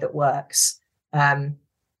 in the way that works. And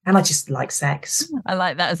I just like sex. I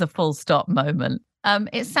like that as a full stop moment.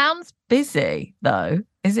 It sounds busy, though.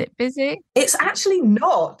 Is it busy? It's actually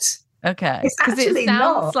not. Okay. It's Because it actually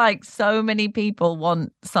sounds not. like so many people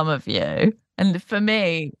want some of you. And for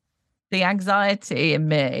me, the anxiety in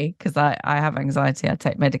me, because I have anxiety, I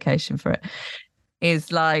take medication for it,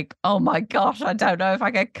 is like, oh my gosh, I don't know if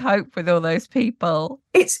I can cope with all those people.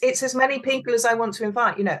 It's as many people as I want to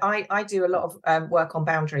invite. You know, I do a lot of work on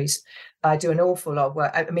boundaries. I do an awful lot of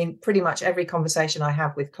work. I mean, pretty much every conversation I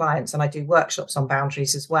have with clients, and I do workshops on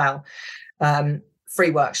boundaries as well.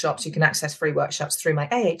 Free workshops. You can access free workshops through my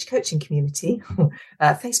coaching community,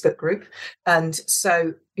 Facebook group. And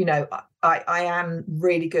so, you know, I am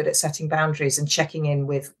really good at setting boundaries and checking in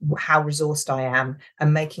with how resourced I am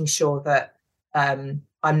and making sure that I'm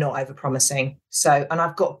not overpromising. So, and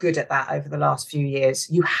I've got good at that over the last few years.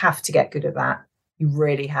 You have to get good at that. You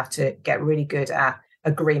really have to get really good at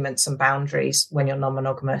agreements and boundaries when you're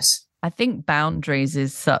non-monogamous. I think boundaries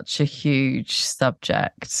is such a huge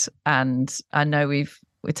subject, and I know we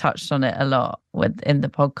touched on it a lot in the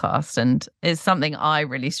podcast, and it's something I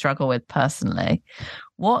really struggle with personally.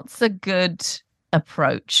 What's a good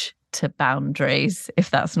approach to boundaries, if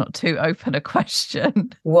that's not too open a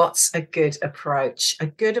question? What's a good approach? A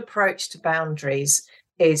good approach to boundaries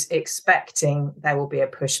is expecting there will be a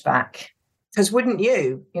pushback. Because wouldn't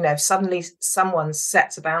you, if suddenly someone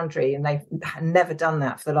sets a boundary and they've never done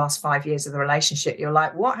that for the last 5 years of the relationship, you're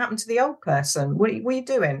like, what happened to the old person? What are you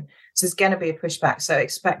doing? So there's going to be a pushback. So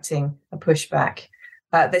expecting a pushback.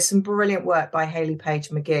 There's some brilliant work by Hayley Page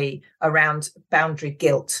McGee around boundary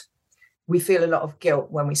guilt. We feel a lot of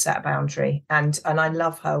guilt when we set a boundary. And I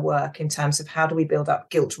love her work in terms of how do we build up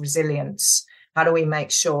guilt resilience? How do we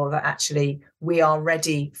make sure that actually we are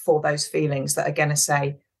ready for those feelings that are going to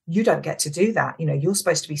say, you don't get to do that. You're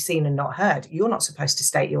supposed to be seen and not heard. You're not supposed to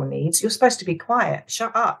state your needs. You're supposed to be quiet.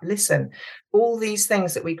 Shut up. Listen. All these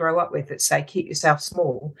things that we grow up with that say, keep yourself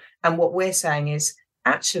small. And what we're saying is,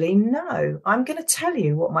 actually, no, I'm going to tell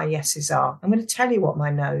you what my yeses are. I'm going to tell you what my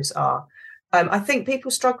no's are. I think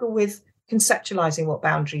people struggle with conceptualizing what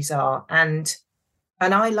boundaries are. And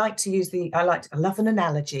I like to use I love an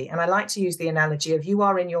analogy. And I like to use the analogy of you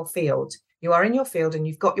are in your field. You are in your field and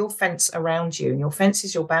you've got your fence around you, and your fence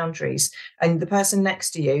is your boundaries. And the person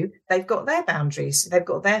next to you, they've got their boundaries. They've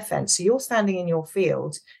got their fence. So you're standing in your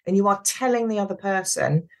field and you are telling the other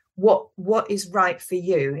person what is right for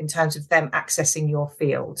you in terms of them accessing your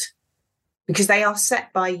field, because they are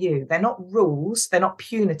set by you. They're not rules. They're not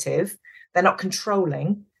punitive. They're not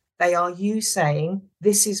controlling. They are you saying,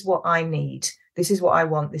 this is what I need. This is what I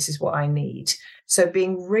want. This is what I need. So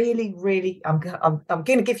being really, really, I'm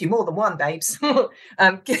going to give you more than one, babes. More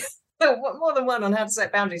than one on how to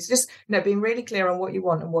set boundaries. Just being really clear on what you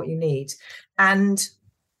want and what you need. And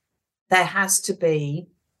there has to be,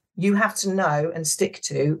 you have to know and stick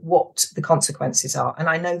to what the consequences are. And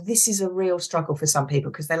I know this is a real struggle for some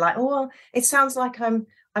people because they're like, oh, well, it sounds like I'm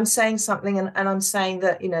saying something and I'm saying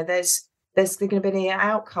that, there's going to be an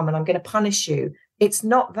outcome and I'm going to punish you. It's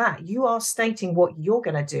not that. You are stating what you're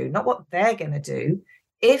going to do, not what they're going to do.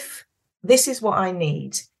 If this is what I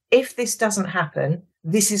need, if this doesn't happen,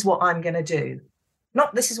 this is what I'm going to do.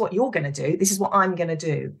 Not this is what you're going to do. This is what I'm going to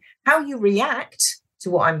do. How you react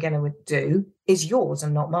to what I'm going to do is yours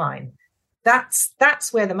and not mine.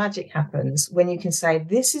 That's where the magic happens, when you can say,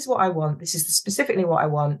 this is what I want. This is specifically what I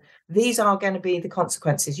want. These are going to be the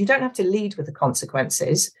consequences. You don't have to lead with the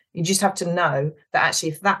consequences. You just have to know that actually,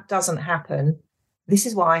 if that doesn't happen, this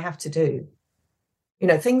is what I have to do.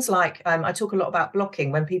 Things like, I talk a lot about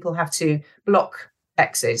blocking, when people have to block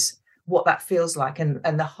exes, what that feels like, and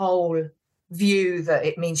the whole view that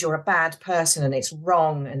it means you're a bad person and it's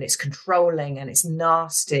wrong and it's controlling and it's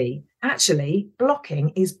nasty. Actually, blocking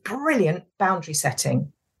is brilliant boundary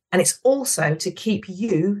setting. And it's also to keep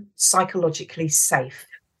you psychologically safe.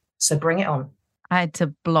 So bring it on. I had to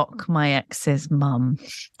block my ex's mum.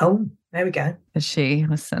 Oh, there we go. Because she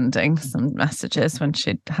was sending some messages when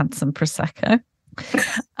she'd had some Prosecco.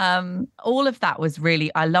 All of that was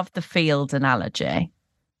really, I love the field analogy.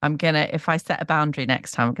 If I set a boundary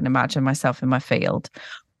next time, I'm going to imagine myself in my field.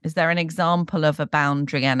 Is there an example of a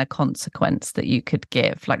boundary and a consequence that you could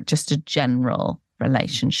give, like just a general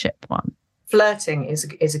relationship one? Flirting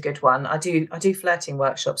is a good one. I do flirting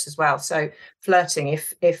workshops as well. So flirting,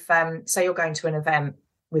 if say you're going to an event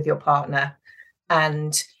with your partner,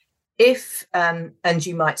 and and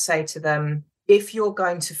you might say to them, if you're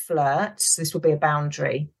going to flirt, so this would be a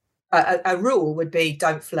boundary. A rule would be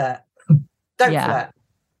don't flirt. Don't flirt.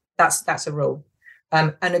 That's a rule.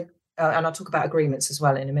 And I'll talk about agreements as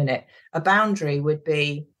well in a minute. A boundary would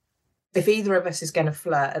be if either of us is going to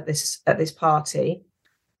flirt at this party.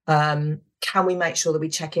 Can we make sure that we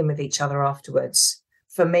check in with each other afterwards?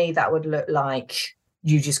 For me, that would look like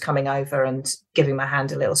you just coming over and giving my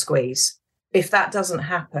hand a little squeeze. If that doesn't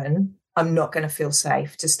happen, I'm not going to feel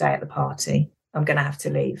safe to stay at the party. I'm going to have to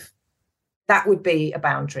leave. That would be a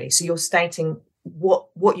boundary. So you're stating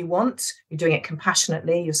what you want. You're doing it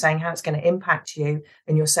compassionately. You're saying how it's going to impact you,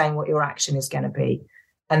 and you're saying what your action is going to be,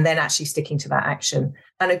 and then actually sticking to that action.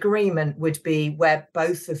 An agreement would be where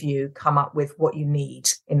both of you come up with what you need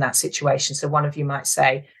in that situation. So one of you might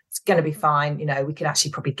say, it's going to be fine. You know, we could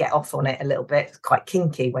actually probably get off on it a little bit. It's quite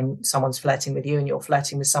kinky when someone's flirting with you and you're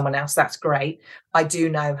flirting with someone else. That's great. I do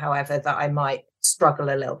know, however, that I might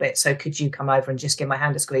struggle a little bit. So could you come over and just give my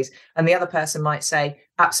hand a squeeze? And the other person might say,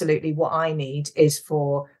 absolutely, what I need is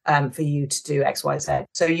for you to do X, Y, Z.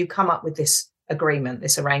 So you come up with this agreement,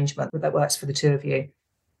 this arrangement that works for the two of you.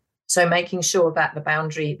 So making sure that the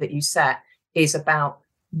boundary that you set is about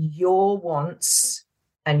your wants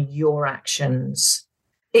and your actions.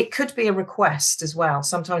 It could be a request as well.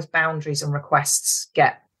 Sometimes boundaries and requests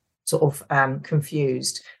get sort of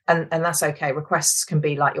confused, and that's okay. Requests can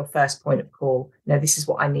be like your first point of call. No, this is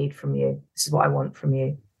what I need from you. This is what I want from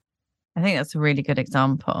you. I think that's a really good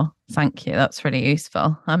example. Thank you. That's really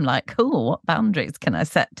useful. I'm like, cool, what boundaries can I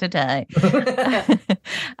set today?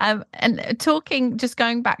 And just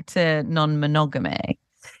going back to non-monogamy,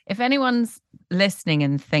 if anyone's listening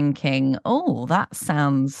and thinking, oh, that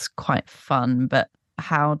sounds quite fun, but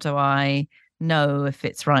how do I know if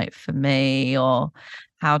it's right for me? Or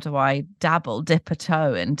how do I dip a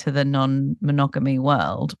toe into the non-monogamy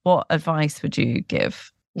world? What advice would you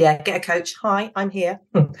give? Yeah, get a coach. Hi, I'm here.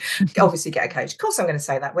 Obviously, get a coach. Of course, I'm going to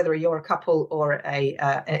say that, whether you're a couple or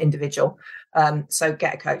an individual. So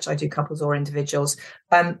get a coach. I do couples or individuals.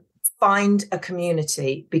 Find a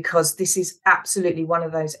community, because this is absolutely one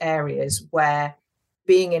of those areas where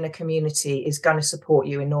being in a community is going to support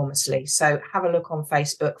you enormously. So have a look on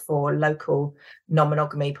Facebook for local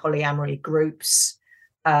non-monogamy polyamory groups.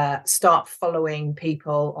 Start following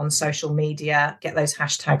people on social media, get those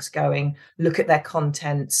hashtags going, look at their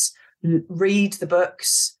contents, read the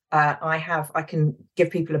books. I can give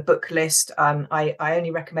people a book list. I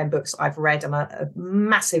only recommend books I've read. I'm a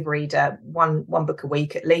massive reader. One book a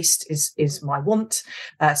week at least is my want.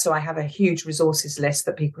 So I have a huge resources list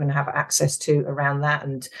that people can have access to around that,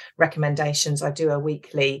 and recommendations. I do a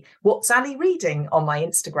weekly What's Ali Reading on my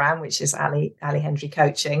Instagram, which is Ali Hendry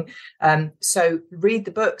Coaching. So read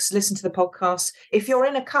the books, listen to the podcasts. If you're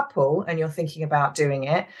in a couple and you're thinking about doing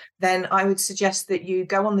it, then I would suggest that you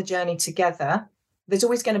go on the journey together. There's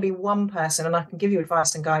always going to be one person, and I can give you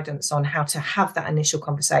advice and guidance on how to have that initial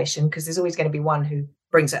conversation, because there's always going to be one who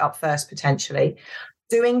brings it up first, potentially.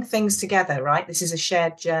 Doing things together, right? This is a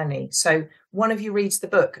shared journey. So one of you reads the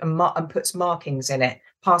book and puts markings in it,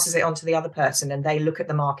 passes it on to the other person, and they look at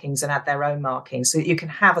the markings and add their own markings, so that you can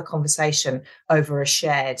have a conversation over a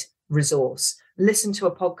shared resource. Listen to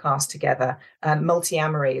a podcast together.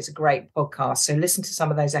 Multi-Amory is a great podcast. So listen to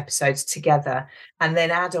some of those episodes together, and then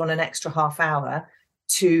add on an extra half hour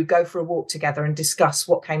to go for a walk together and discuss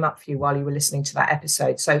what came up for you while you were listening to that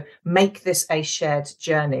episode. So make this a shared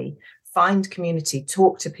journey. Find community,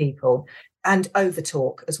 talk to people, and over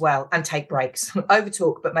talk as well, and take breaks. Over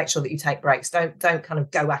talk, but make sure that you take breaks. Don't kind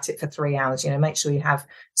of go at it for 3 hours. Make sure you have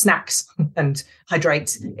snacks and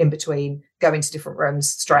hydrate in between, go into different rooms,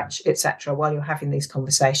 stretch, etc., while you're having these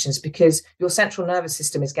conversations, because your central nervous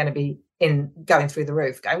system is going to be going through the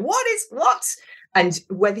roof, going, what? And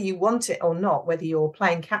whether you want it or not, whether you're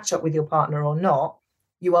playing catch up with your partner or not,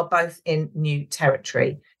 you are both in new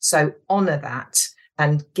territory. So honor that.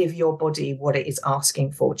 and give your body what it is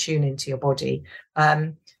asking for. Tune into your body.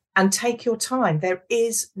 And take your time. There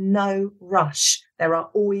is no rush. There are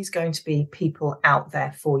always going to be people out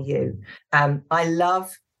there for you. I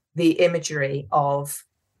love the imagery of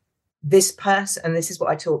this person, and this is what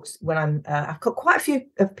I talk when I've got quite a few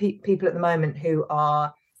of people at the moment who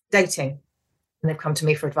are dating, and they've come to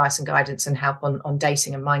me for advice and guidance and help on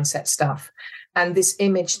dating and mindset stuff. And this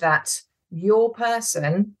image that your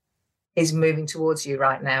person is moving towards you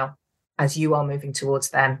right now as you are moving towards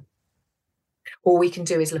them. All we can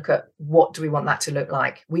do is look at what do we want that to look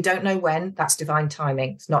like. We don't know when. That's divine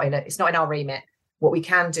timing. It's not in our remit. What we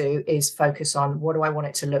can do is focus on what do I want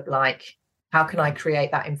it to look like? How can I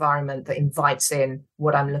create that environment that invites in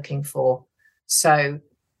what I'm looking for? So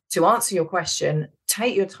to answer your question,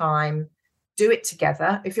 take your time, do it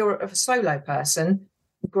together. If you're a solo person,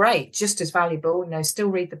 great, just as valuable. Still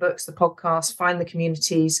read the books, the podcasts, find the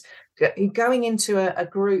communities. Going into a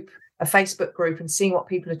group, a Facebook group, and seeing what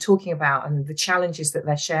people are talking about and the challenges that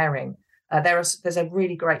they're sharing. There's a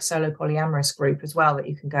really great solo polyamorous group as well that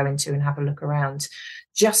you can go into and have a look around.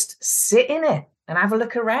 Just sit in it and have a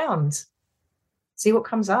look around. See what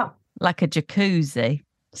comes up. Like a jacuzzi.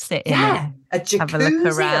 Sit in it. A jacuzzi have a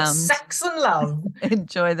look around. Of sex and love.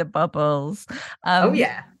 Enjoy the bubbles. Oh,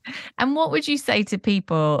 yeah. And what would you say to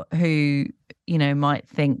people who, might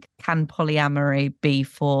think, can polyamory be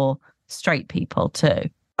for straight people too?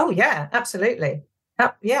 Oh, yeah, absolutely.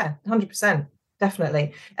 Yeah, 100%.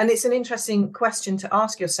 Definitely. And it's an interesting question to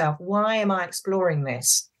ask yourself. Why am I exploring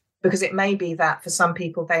this? Because it may be that for some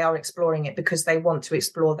people, they are exploring it because they want to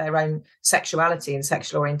explore their own sexuality and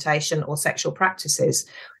sexual orientation or sexual practices.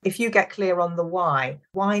 If you get clear on the why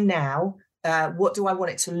now? What do I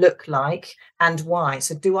want it to look like and why?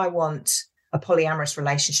 So do I want a polyamorous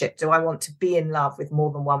relationship? Do I want to be in love with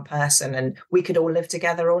more than one person and we could all live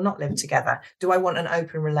together or not live together? Do I want an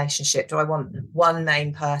open relationship? Do I want one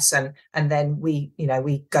main person and then we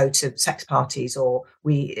go to sex parties, or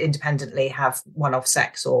we independently have one-off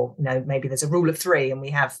sex, or maybe there's a rule of 3 and we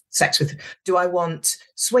have sex with? Do I want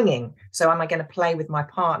swinging? So am I going to play with my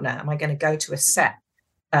partner? Am I going to go to a set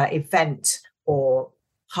event or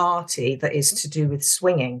party that is to do with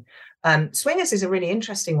swinging? Swingers is a really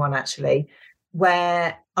interesting one, actually,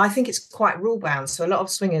 where I think it's quite rule bound. So a lot of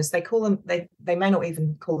swingers, they may not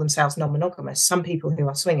even call themselves non-monogamous. Some people who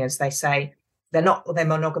are swingers, they say they're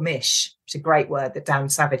monogamish. It's a great word that Dan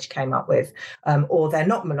Savage came up with. Or they're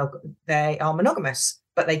not they are monogamous,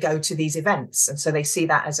 but they go to these events. And so they see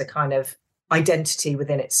that as a kind of identity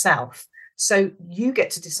within itself. So you get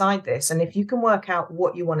to decide this. And if you can work out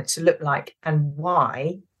what you want it to look like and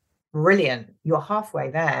why, brilliant, you're halfway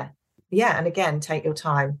there. Yeah. And again, take your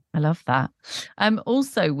time. I love that.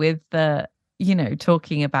 Also with the,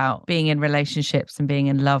 talking about being in relationships and being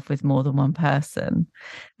in love with more than one person.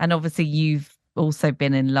 And obviously you've also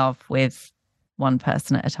been in love with one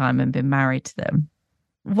person at a time and been married to them.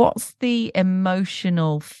 What's the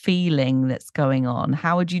emotional feeling that's going on?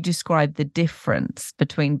 How would you describe the difference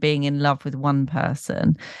between being in love with one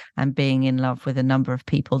person and being in love with a number of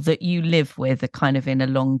people that you live with, kind of in a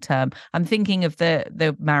long term? I'm thinking of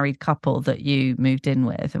the married couple that you moved in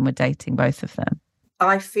with and were dating, both of them.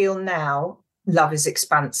 I feel now love is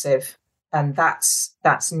expansive, and that's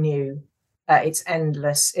new. It's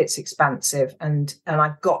endless, it's expansive. And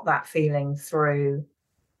I've got that feeling through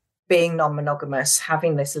being non-monogamous,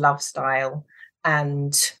 having this love style,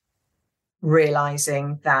 and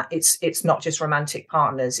realizing that it's not just romantic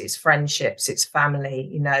partners, it's friendships, it's family,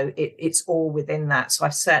 it's all within that. So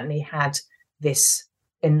I've certainly had this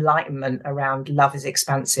enlightenment around love is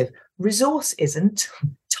expansive. Resource isn't,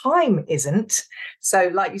 time isn't. So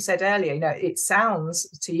like you said earlier, it sounds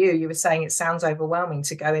to you were saying it sounds overwhelming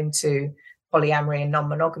to go into polyamory and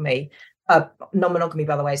non-monogamy. Non-monogamy,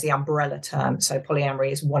 by the way, is the umbrella term. So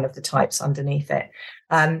polyamory is one of the types underneath it.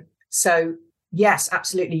 So yes,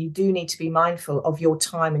 absolutely. You do need to be mindful of your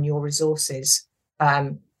time and your resources.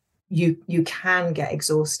 You can get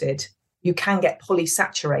exhausted. You can get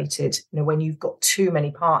polysaturated. When you've got too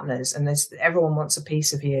many partners and everyone wants a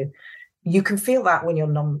piece of you. You can feel that when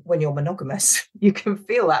you're monogamous. You can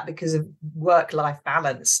feel that because of work-life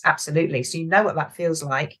balance. Absolutely. So you know what that feels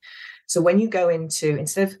like. So when you go into,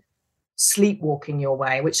 instead of sleepwalking your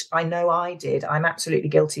way, which I know I did, I'm absolutely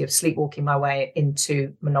guilty of sleepwalking my way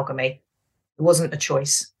into monogamy. It wasn't a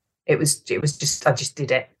choice. It was just, I just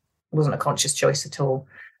did it. It wasn't a conscious choice at all.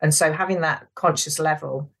 And so having that conscious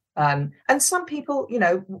level, and some people,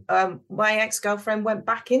 my ex-girlfriend went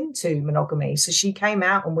back into monogamy. So she came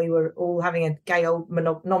out and we were all having a gay old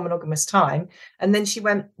non-monogamous time. And then she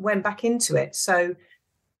went back into it. So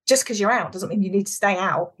just because you're out doesn't mean you need to stay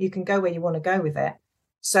out. You can go where you want to go with it.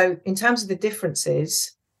 So in terms of the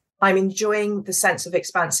differences, I'm enjoying the sense of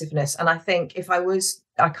expansiveness. And I think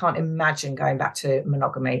I can't imagine going back to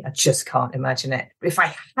monogamy. I just can't imagine it. If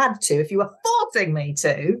I had to, if you were forcing me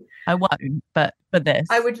to, I won't, but for this,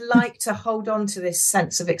 I would like to hold on to this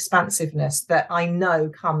sense of expansiveness that I know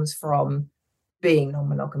comes from being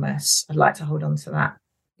non-monogamous. I'd like to hold on to that,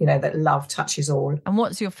 that love touches all. And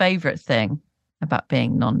what's your favourite thing about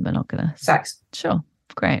being non-monogamous? Sex. Sure.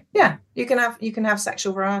 Great. Yeah. You can have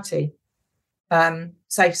sexual variety.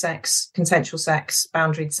 Safe sex, consensual sex,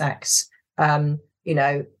 boundaried sex, getting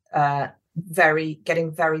very,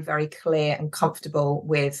 very clear and comfortable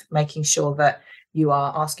with making sure that you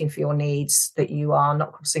are asking for your needs, that you are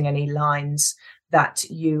not crossing any lines, that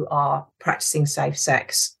you are practicing safe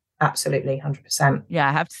sex. Absolutely, 100%. Yeah,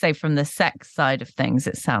 I have to say, from the sex side of things,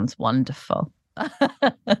 it sounds wonderful.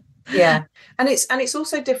 Yeah. And it's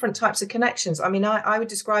also different types of connections. I mean, I would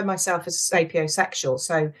describe myself as sapiosexual.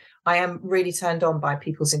 So I am really turned on by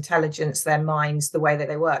people's intelligence, their minds, the way that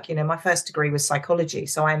they work. My first degree was psychology.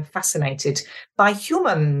 So I am fascinated by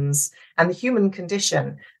humans and the human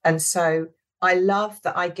condition. And so I love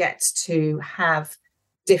that I get to have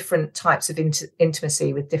different types of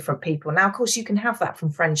intimacy with different people. Now, of course, you can have that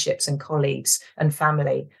from friendships and colleagues and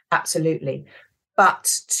family. Absolutely.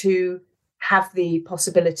 But to have the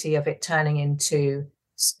possibility of it turning into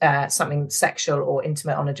something sexual or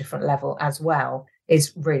intimate on a different level as well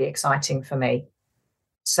is really exciting for me.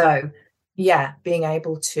 So, yeah, being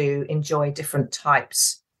able to enjoy different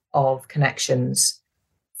types of connections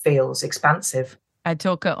feels expansive. I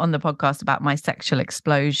talk on the podcast about my sexual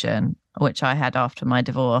explosion, which I had after my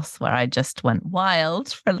divorce, where I just went wild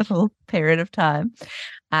for a little period of time.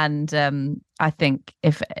 And I think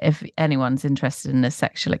if anyone's interested in a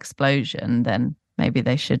sexual explosion, then maybe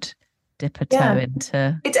they should dip a toe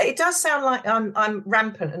into. It does sound like I'm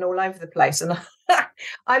rampant and all over the place, and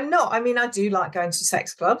I'm not. I mean, I do like going to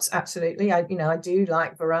sex clubs, absolutely. I do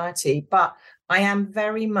like variety, but I am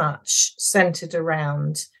very much centered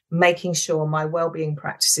around making sure my well-being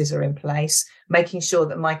practices are in place, making sure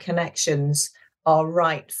that my connections are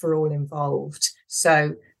right for all involved.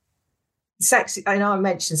 So sex, I know I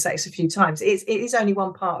mentioned sex a few times. It is only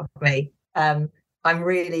one part of me. I'm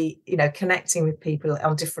really, connecting with people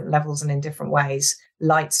on different levels and in different ways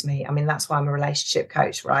lights me. I mean, that's why I'm a relationship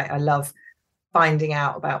coach, right? I love finding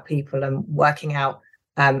out about people and working out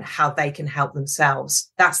how they can help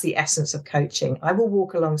themselves. That's the essence of coaching. I will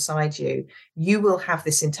walk alongside you. You will have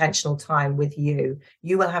this intentional time with you.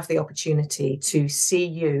 You will have the opportunity to see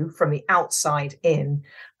you from the outside in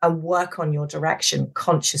and work on your direction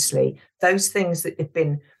consciously. Those things that have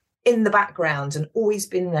been in the background and always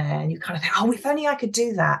been there. And you kind of think, oh, if only I could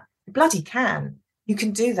do that. You bloody can. You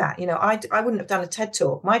can do that. I wouldn't have done a TED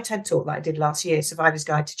Talk. My TED Talk that I did last year, Survivor's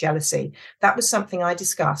Guide to Jealousy, that was something I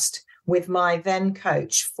discussed with my then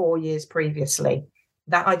coach 4 years previously.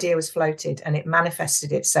 That idea was floated and it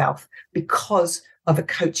manifested itself because of a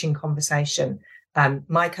coaching conversation.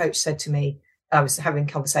 My coach said to me, I was having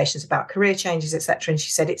conversations about career changes, etc. And she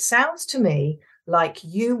said, it sounds to me like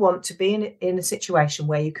you want to be in a situation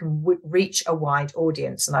where you can reach a wide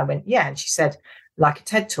audience. And I went, yeah. And she said, like a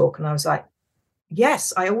TED Talk. And I was like,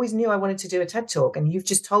 yes, I always knew I wanted to do a TED Talk. And you've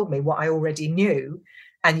just told me what I already knew.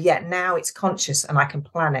 And yet now it's conscious and I can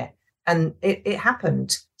plan it. And it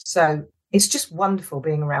happened. So it's just wonderful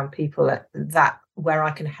being around people that where I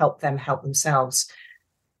can help them help themselves.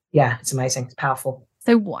 Yeah, it's amazing. It's powerful.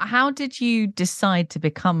 So how did you decide to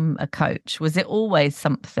become a coach? Was it always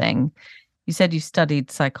something? You said you studied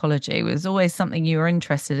psychology. Was it always something you were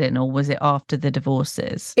interested in, or was it after the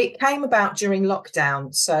divorces? It came about during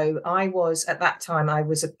lockdown. So at that time,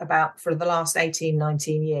 for the last 18,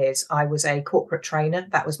 19 years, I was a corporate trainer.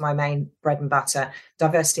 That was my main bread and butter,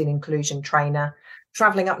 diversity and inclusion trainer,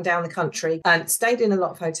 traveling up and down the country and stayed in a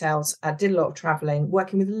lot of hotels. I did a lot of traveling,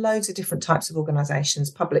 working with loads of different types of organizations,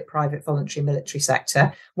 public, private, voluntary, military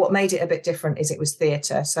sector. What made it a bit different is it was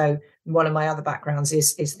theatre. So one of my other backgrounds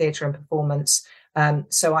is theatre and performance.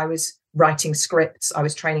 So I was writing scripts. I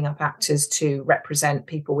was training up actors to represent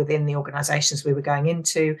people within the organizations we were going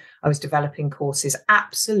into. I was developing courses,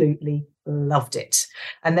 absolutely loved it.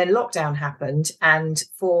 And then lockdown happened, and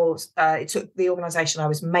it took the organization I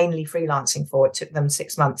was mainly freelancing for, it took them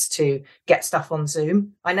 6 months to get stuff on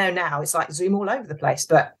Zoom. I know now it's like Zoom all over the place,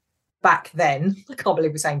 but back then, I can't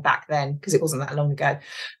believe we're saying back then because it wasn't that long ago,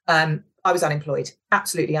 I was unemployed,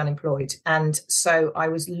 absolutely unemployed. And so I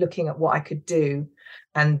was looking at what I could do,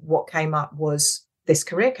 and what came up was this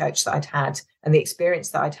career coach that I'd had and the experience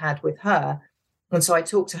that I'd had with her. And so I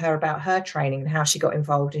talked to her about her training and how she got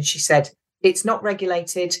involved. And she said, it's not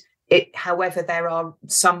regulated. However, there are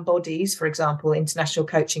some bodies, for example, International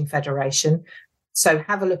Coaching Federation. So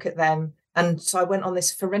have a look at them. And so I went on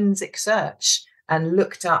this forensic search and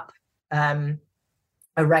looked up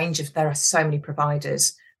a range of, there are so many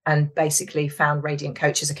providers, and basically found Radiant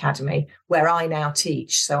Coaches Academy, where I now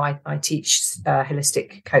teach. So I teach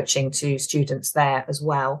holistic coaching to students there as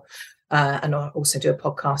well. And I also do a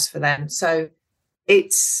podcast for them. So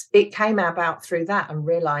it came about through that, and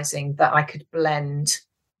realizing that I could blend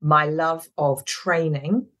my love of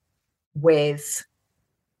training with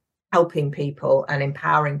helping people and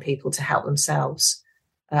empowering people to help themselves.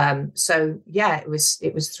 So yeah, it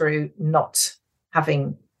was through not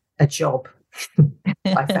having a job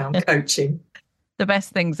I found coaching. The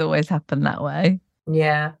best things always happen that way.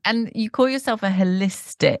 Yeah. And you call yourself a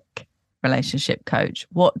holistic relationship coach.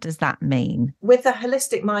 What does that mean? With a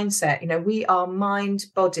holistic mindset, we are mind,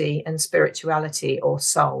 body, and spirituality or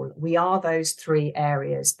soul. We are those three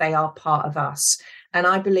areas. They are part of us. And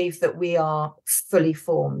I believe that we are fully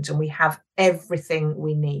formed and we have everything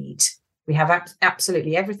we need. We have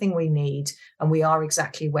absolutely everything we need, and we are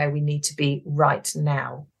exactly where we need to be right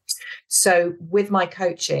now. So with my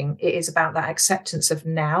coaching, it is about that acceptance of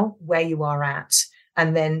now, where you are at,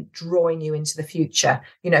 and then drawing you into the future.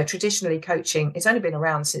 Traditionally coaching, it's only been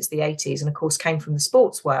around since the 80s, and of course came from the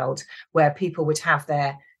sports world, where people would have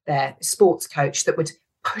their sports coach that would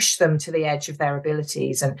push them to the edge of their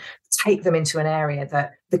abilities and take them into an area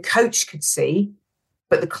that the coach could see,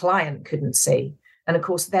 but the client couldn't see. And of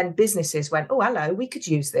course, then businesses went, oh, hello, we could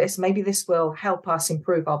use this. Maybe this will help us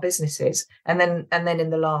improve our businesses. And then in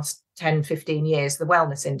the last 10, 15 years, the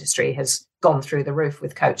wellness industry has gone through the roof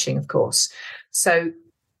with coaching, of course. So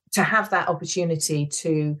to have that opportunity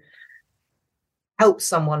to help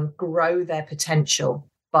someone grow their potential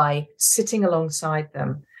by sitting alongside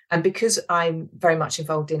them. And because I'm very much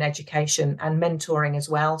involved in education and mentoring as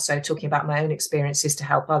well, so talking about my own experiences to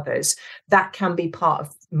help others, that can be part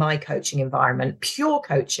of my coaching environment. Pure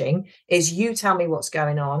coaching is you tell me what's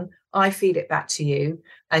going on, I feed it back to you,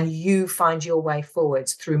 and you find your way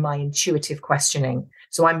forwards through my intuitive questioning.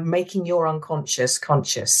 So I'm making your unconscious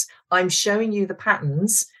conscious. I'm showing you the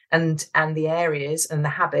patterns and the areas and the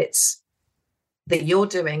habits that you're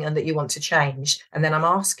doing and that you want to change. And then I'm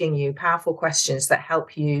asking you powerful questions that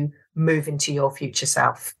help you move into your future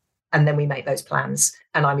self. And then we make those plans,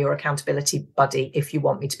 and I'm your accountability buddy if you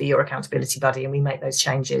want me to be your accountability buddy, and we make those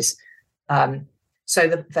changes. So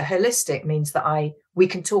the holistic means that we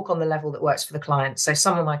can talk on the level that works for the client. So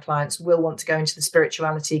some of my clients will want to go into the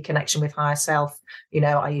spirituality, connection with higher self.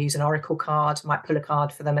 I use an oracle card, might pull a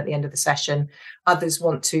card for them at the end of the session. Others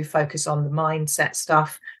want to focus on the mindset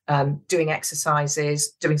stuff, doing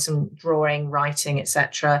exercises, doing some drawing, writing,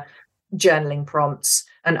 etc., journaling prompts.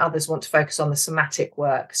 And others want to focus on the somatic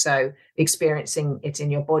work. So experiencing it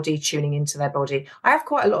in your body, tuning into their body. I have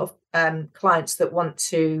quite a lot of clients that want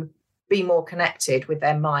to be more connected with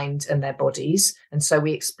their mind and their bodies. And so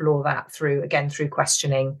we explore that through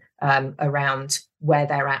questioning around where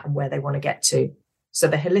they're at and where they want to get to. So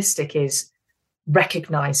the holistic is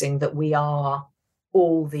recognizing that we are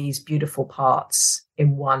all these beautiful parts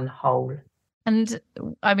in one whole. And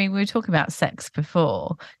I mean, we were talking about sex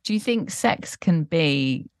before. Do you think sex can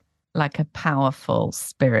be like a powerful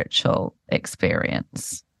spiritual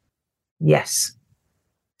experience? Yes.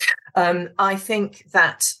 I think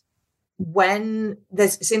that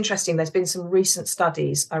it's interesting, there's been some recent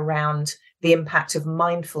studies around the impact of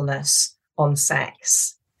mindfulness on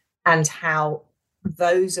sex, and how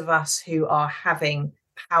those of us who are having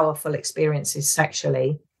powerful experiences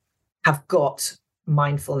sexually have got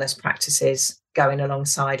mindfulness practices going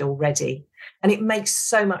alongside already. And it makes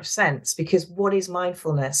so much sense, because what is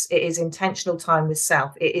mindfulness? It is intentional time with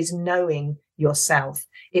self. It is knowing yourself.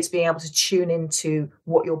 It's being able to tune into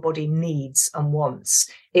what your body needs and wants.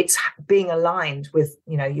 It's being aligned with,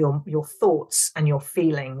 your thoughts and your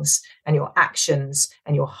feelings and your actions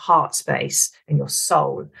and your heart space and your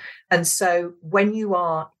soul. And so when you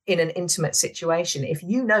are in an intimate situation, if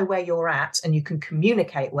you know where you're at and you can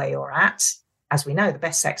communicate where you're at, as we know, the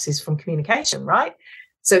best sex is from communication, right?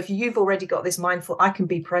 So if you've already got this mindful, I can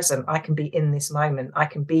be present, I can be in this moment, I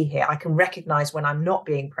can be here, I can recognize when I'm not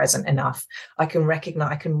being present enough. I can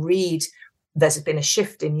read there's been a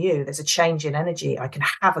shift in you, there's a change in energy. I can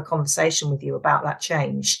have a conversation with you about that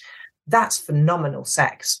change. That's phenomenal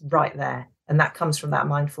sex right there. And that comes from that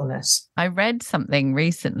mindfulness. I read something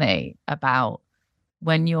recently about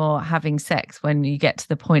when you're having sex, when you get to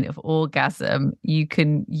the point of orgasm, you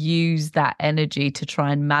can use that energy to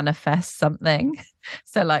try and manifest something.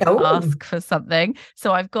 So ask for something.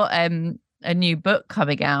 So I've got a new book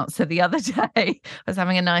coming out. So the other day I was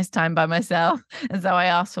having a nice time by myself. And so I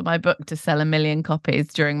asked for my book to sell 1 million copies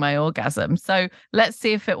during my orgasm. So let's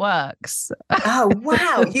see if it works. Oh,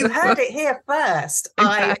 wow. You heard it here first.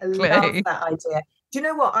 Exactly. I love that idea. Do you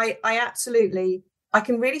know what? I absolutely, I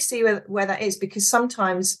can really see where that is, because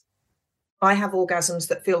sometimes I have orgasms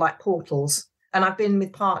that feel like portals. And I've been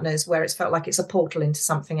with partners where it's felt like it's a portal into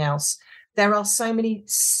something else. There are so many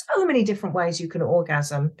different ways you can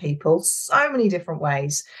orgasm, people, so many different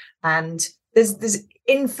ways. And there's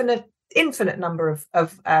infinite number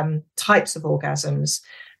of types of orgasms.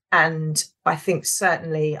 And I think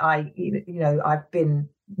certainly I've been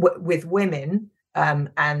with women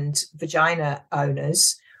and vagina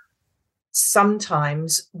owners.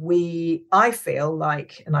 Sometimes I feel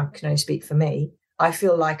like, and I can only speak for me, I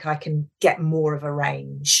feel like I can get more of a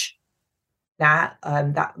range. Now,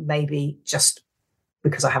 that may be just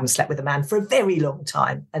because I haven't slept with a man for a very long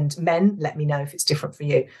time. And men, let me know if it's different for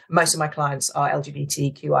you. Most of my clients are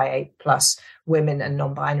LGBTQIA+ women and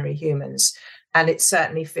non-binary humans. And it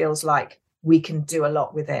certainly feels like we can do a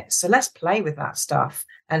lot with it. So let's play with that stuff.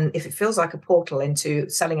 And if it feels like a portal into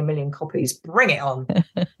selling 1 million copies, bring it on.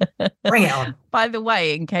 Bring it on. By the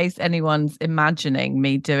way, in case anyone's imagining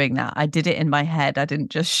me doing that, I did it in my head. I didn't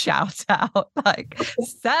just shout out like,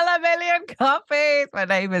 sell 1 million copies. My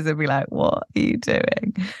neighbours would be like, what are you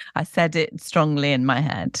doing? I said it strongly in my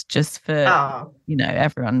head just for,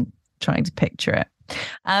 everyone trying to picture it.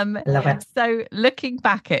 Love it. So looking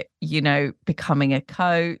back at, becoming a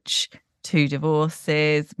coach, 2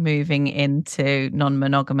 divorces, moving into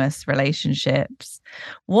non-monogamous relationships,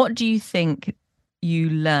 what do you think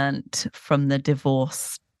you learnt from the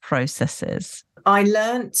divorce processes? I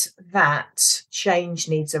learnt that change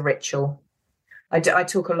needs a ritual. I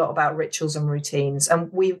talk a lot about rituals and routines,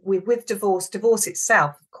 and with divorce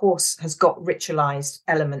itself, of course, has got ritualized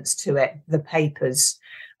elements to it. The papers,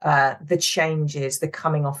 the changes, the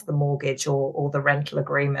coming off the mortgage or the rental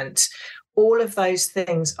agreement. All of those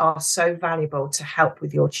things are so valuable to help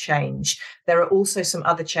with your change. There are also some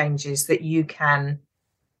other changes that you can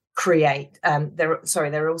create. There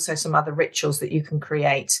are also some other rituals that you can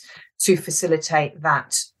create to facilitate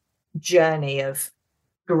that journey of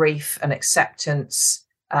grief and acceptance,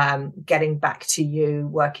 getting back to you,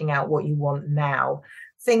 working out what you want now.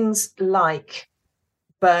 Things like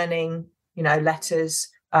burning, letters.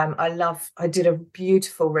 I did a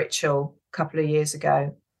beautiful ritual a couple of years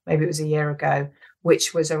ago, maybe it was a year ago,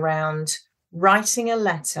 which was around writing a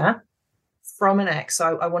letter from an ex.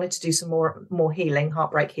 I wanted to do some more healing,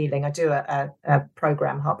 heartbreak healing. I do a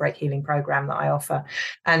program, heartbreak healing program that I offer.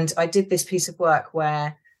 And I did this piece of work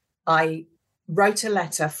where I wrote a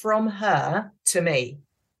letter from her to me.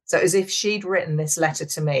 So as if she'd written this letter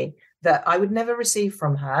to me that I would never receive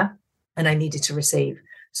from her and I needed to receive.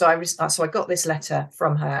 So I got this letter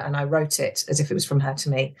from her and I wrote it as if it was from her to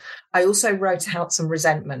me. I also wrote out some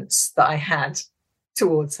resentments that I had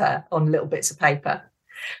towards her on little bits of paper.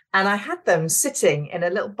 And I had them sitting in a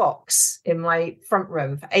little box in my front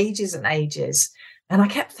room for ages and ages. And I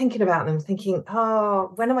kept thinking about them, thinking,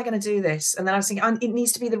 oh, when am I going to do this? And then I was thinking, it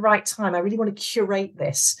needs to be the right time. I really want to curate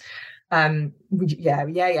this. Whatever.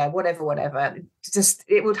 Just,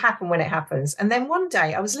 it would happen when it happens. And then one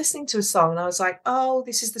day I was listening to a song and I was like, oh,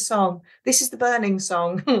 this is the song. This is the burning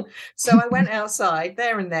song. So I went outside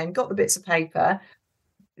there and then, got the bits of paper,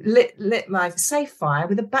 lit my safe fire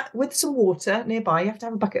with some water nearby. You have to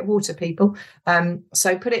have a bucket of water, people.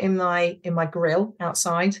 So put it in my grill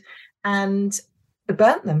outside and I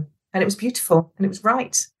burnt them. And it was beautiful and it was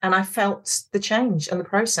right. And I felt the change and the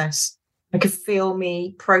process. I could feel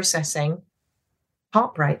me processing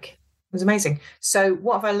heartbreak. It was amazing. So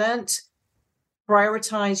what have I learnt?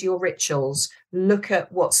 Prioritize your rituals. Look at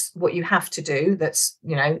what you have to do that's,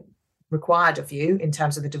 required of you in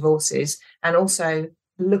terms of the divorces, and also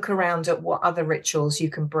look around at what other rituals you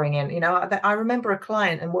can bring in. I remember a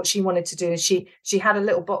client, and what she wanted to do is she had a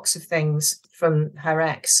little box of things from her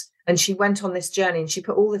ex, and she went on this journey and she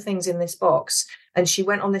put all the things in this box. And she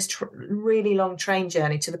went on this really long train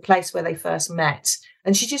journey to the place where they first met.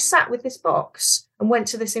 And she just sat with this box and went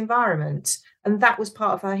to this environment. And that was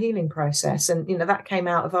part of her healing process. And, that came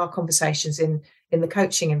out of our conversations in the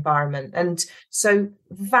coaching environment. And so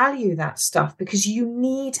value that stuff, because you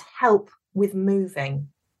need help with moving.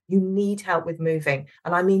 You need help with moving.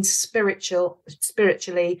 And I mean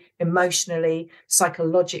spiritually, emotionally,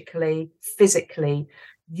 psychologically, physically.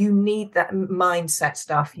 You need that mindset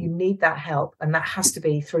stuff. You need that help. And that has to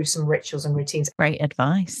be through some rituals and routines. Great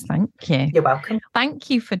advice. Thank you. You're welcome. Thank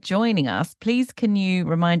you for joining us. Please, can you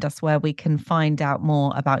remind us where we can find out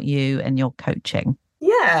more about you and your coaching?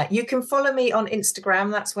 Yeah, you can follow me on Instagram.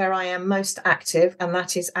 That's where I am most active, and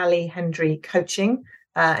that is Ali Hendry Coaching.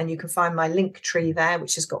 And you can find my link tree there,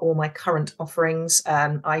 which has got all my current offerings.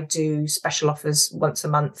 I do special offers once a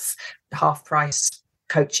month, half price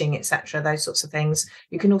coaching, etc., those sorts of things.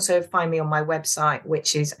 You can also find me on my website,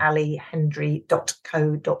 which is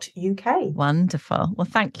alihendry.co.uk. Wonderful. Well,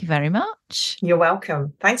 thank you very much. You're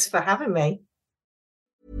welcome. Thanks for having me.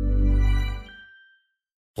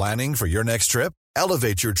 Planning for your next trip?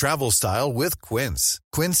 Elevate your travel style with Quince.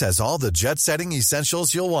 Quince has all the jet-setting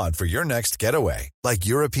essentials you'll want for your next getaway, like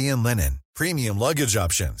European linen, premium luggage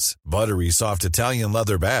options, buttery soft Italian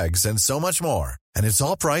leather bags, and so much more. And it's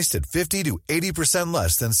all priced at 50 to 80%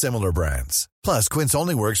 less than similar brands. Plus, Quince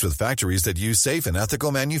only works with factories that use safe and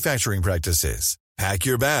ethical manufacturing practices. Pack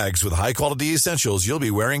your bags with high-quality essentials you'll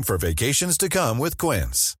be wearing for vacations to come with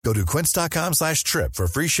Quince. Go to quince.com/trip for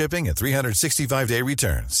free shipping and 365-day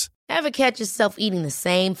returns. Ever catch yourself eating the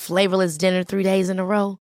same flavorless dinner 3 days in a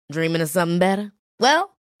row? Dreaming of something better?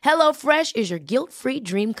 Well, HelloFresh is your guilt-free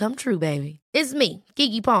dream come true, baby. It's me,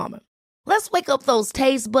 Keke Palmer. Let's wake up those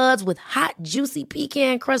taste buds with hot, juicy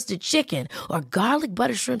pecan-crusted chicken or garlic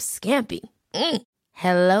butter shrimp scampi.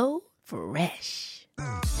 Hello Fresh.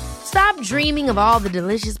 Stop dreaming of all the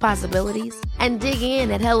delicious possibilities and dig in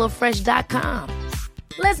at HelloFresh.com.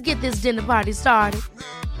 Let's get this dinner party started.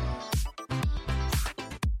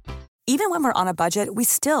 Even when we're on a budget, we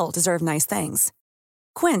still deserve nice things.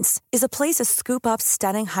 Quince is a place to scoop up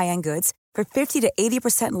stunning high-end goods for 50 to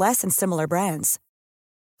 80% less than similar brands.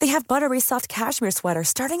 They have buttery soft cashmere sweaters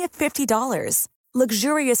starting at $50,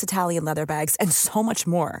 luxurious Italian leather bags, and so much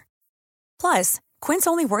more. Plus, Quince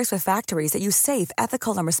only works with factories that use safe,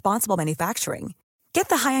 ethical, and responsible manufacturing. Get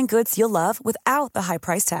the high-end goods you'll love without the high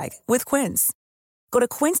price tag with Quince. Go to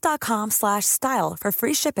quince.com/style for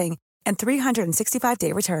free shipping and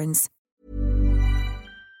 365-day returns.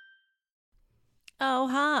 Oh,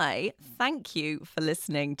 hi. Thank you for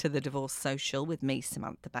listening to The Divorce Social with me,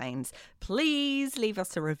 Samantha Baines. Please leave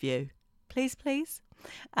us a review. Please, please.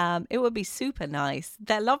 It would be super nice.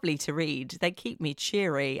 They're lovely to read. They keep me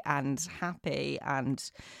cheery and happy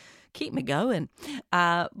and keep me going.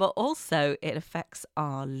 But also it affects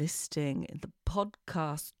our listing in the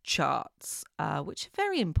podcast charts, which are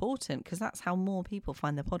very important because that's how more people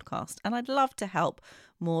find the podcast. And I'd love to help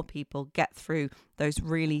more people get through those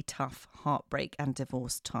really tough heartbreak and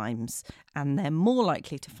divorce times. And they're more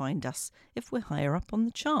likely to find us if we're higher up on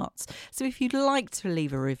the charts. So if you'd like to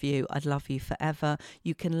leave a review, I'd love you forever.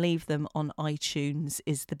 You can leave them on iTunes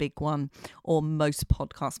is the big one, or most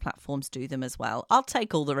podcast platforms do them as well. I'll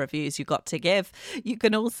take all the reviews you've got to give. You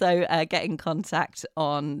can also get in contact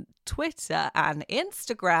on Twitter and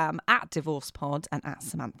Instagram at DivorcePod and at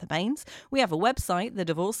Samantha Baines. We have a website,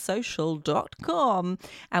 thedivorcesocial.com,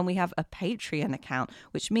 and we have a Patreon account,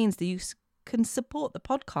 which means that you can support the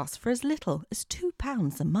podcast for as little as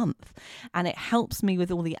 £2 a month, and it helps me with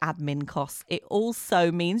all the admin costs. It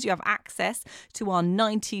also means you have access to our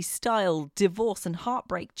 90s style divorce and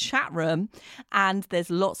heartbreak chat room, and there's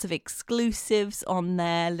lots of exclusives on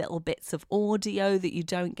there, little bits of audio that you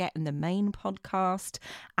don't get in the main podcast,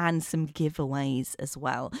 and some giveaways as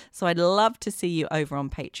well. So I'd love to see you over on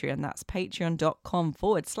Patreon. That's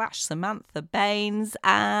patreon.com/Samantha Baines,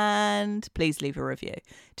 and please leave a review.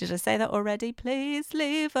 Did I say that already? Please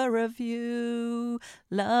leave a review.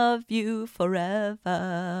 Love you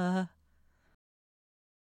forever.